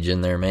Twitter page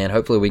in there, man.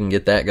 Hopefully we can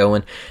get that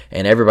going,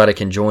 and everybody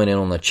can join in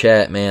on the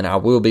chat, man. I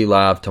will be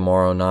live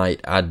tomorrow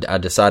night. I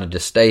decided to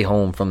stay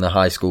home from the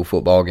high school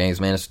football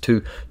games, man. It's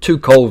too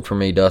cold for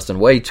me, Dustin.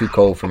 Way too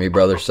cold for me,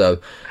 brother.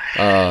 So,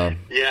 yeah,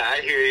 I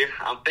hear you.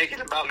 I'm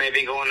thinking about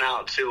maybe going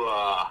out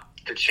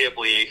to Chip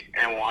League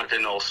and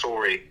watching Old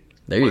Story.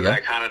 There you go.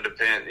 That kind of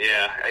depends.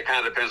 Yeah, it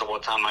kind of depends on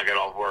what time I get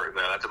off work,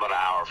 though. That's about an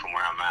hour from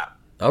where I'm at.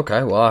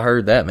 Okay, well, I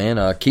heard that,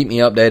 man. Keep me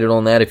updated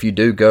on that if you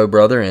do go,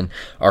 brother. And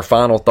our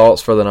final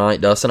thoughts for the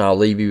night, Dustin, I'll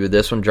leave you with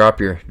this one.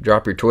 Drop your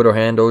Twitter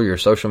handle, your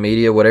social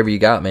media, whatever you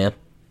got, man.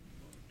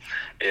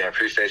 Yeah,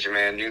 appreciate you,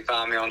 man. You can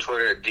find me on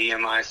Twitter at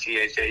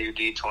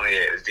DMICHAUD28.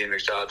 It's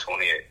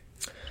DMXJob28.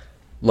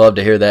 Love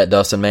to hear that,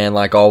 Dustin, man.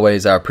 Like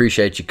always, I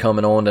appreciate you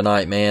coming on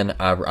tonight, man.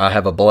 I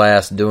have a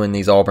blast doing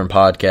these Auburn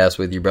podcasts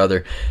with you,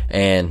 brother.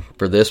 And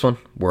for this one,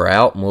 we're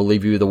out, and we'll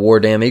leave you with the War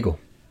Damn Eagle.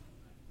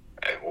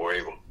 Hey, War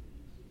Eagle.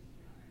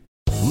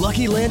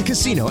 Lucky Land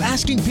Casino,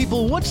 asking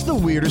people, what's the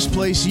weirdest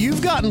place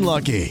you've gotten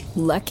lucky?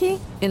 Lucky?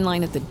 In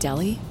line at the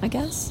deli, I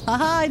guess?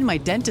 Aha, in my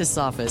dentist's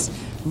office.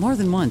 More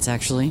than once,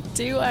 actually.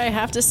 Do I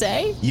have to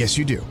say? Yes,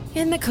 you do.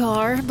 In the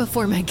car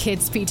before my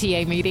kids'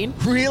 PTA meeting.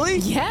 Really?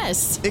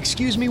 Yes.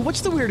 Excuse me,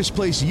 what's the weirdest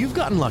place you've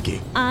gotten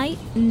lucky? I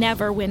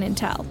never win and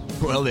tell.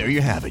 Well, there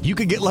you have it. You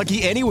can get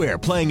lucky anywhere,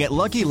 playing at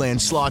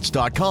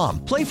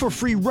LuckyLandSlots.com. Play for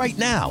free right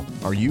now.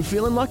 Are you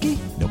feeling lucky?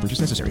 No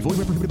purchase necessary. Void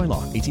where prohibited by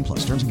law.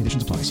 18+. Terms and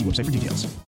conditions apply. See website for details.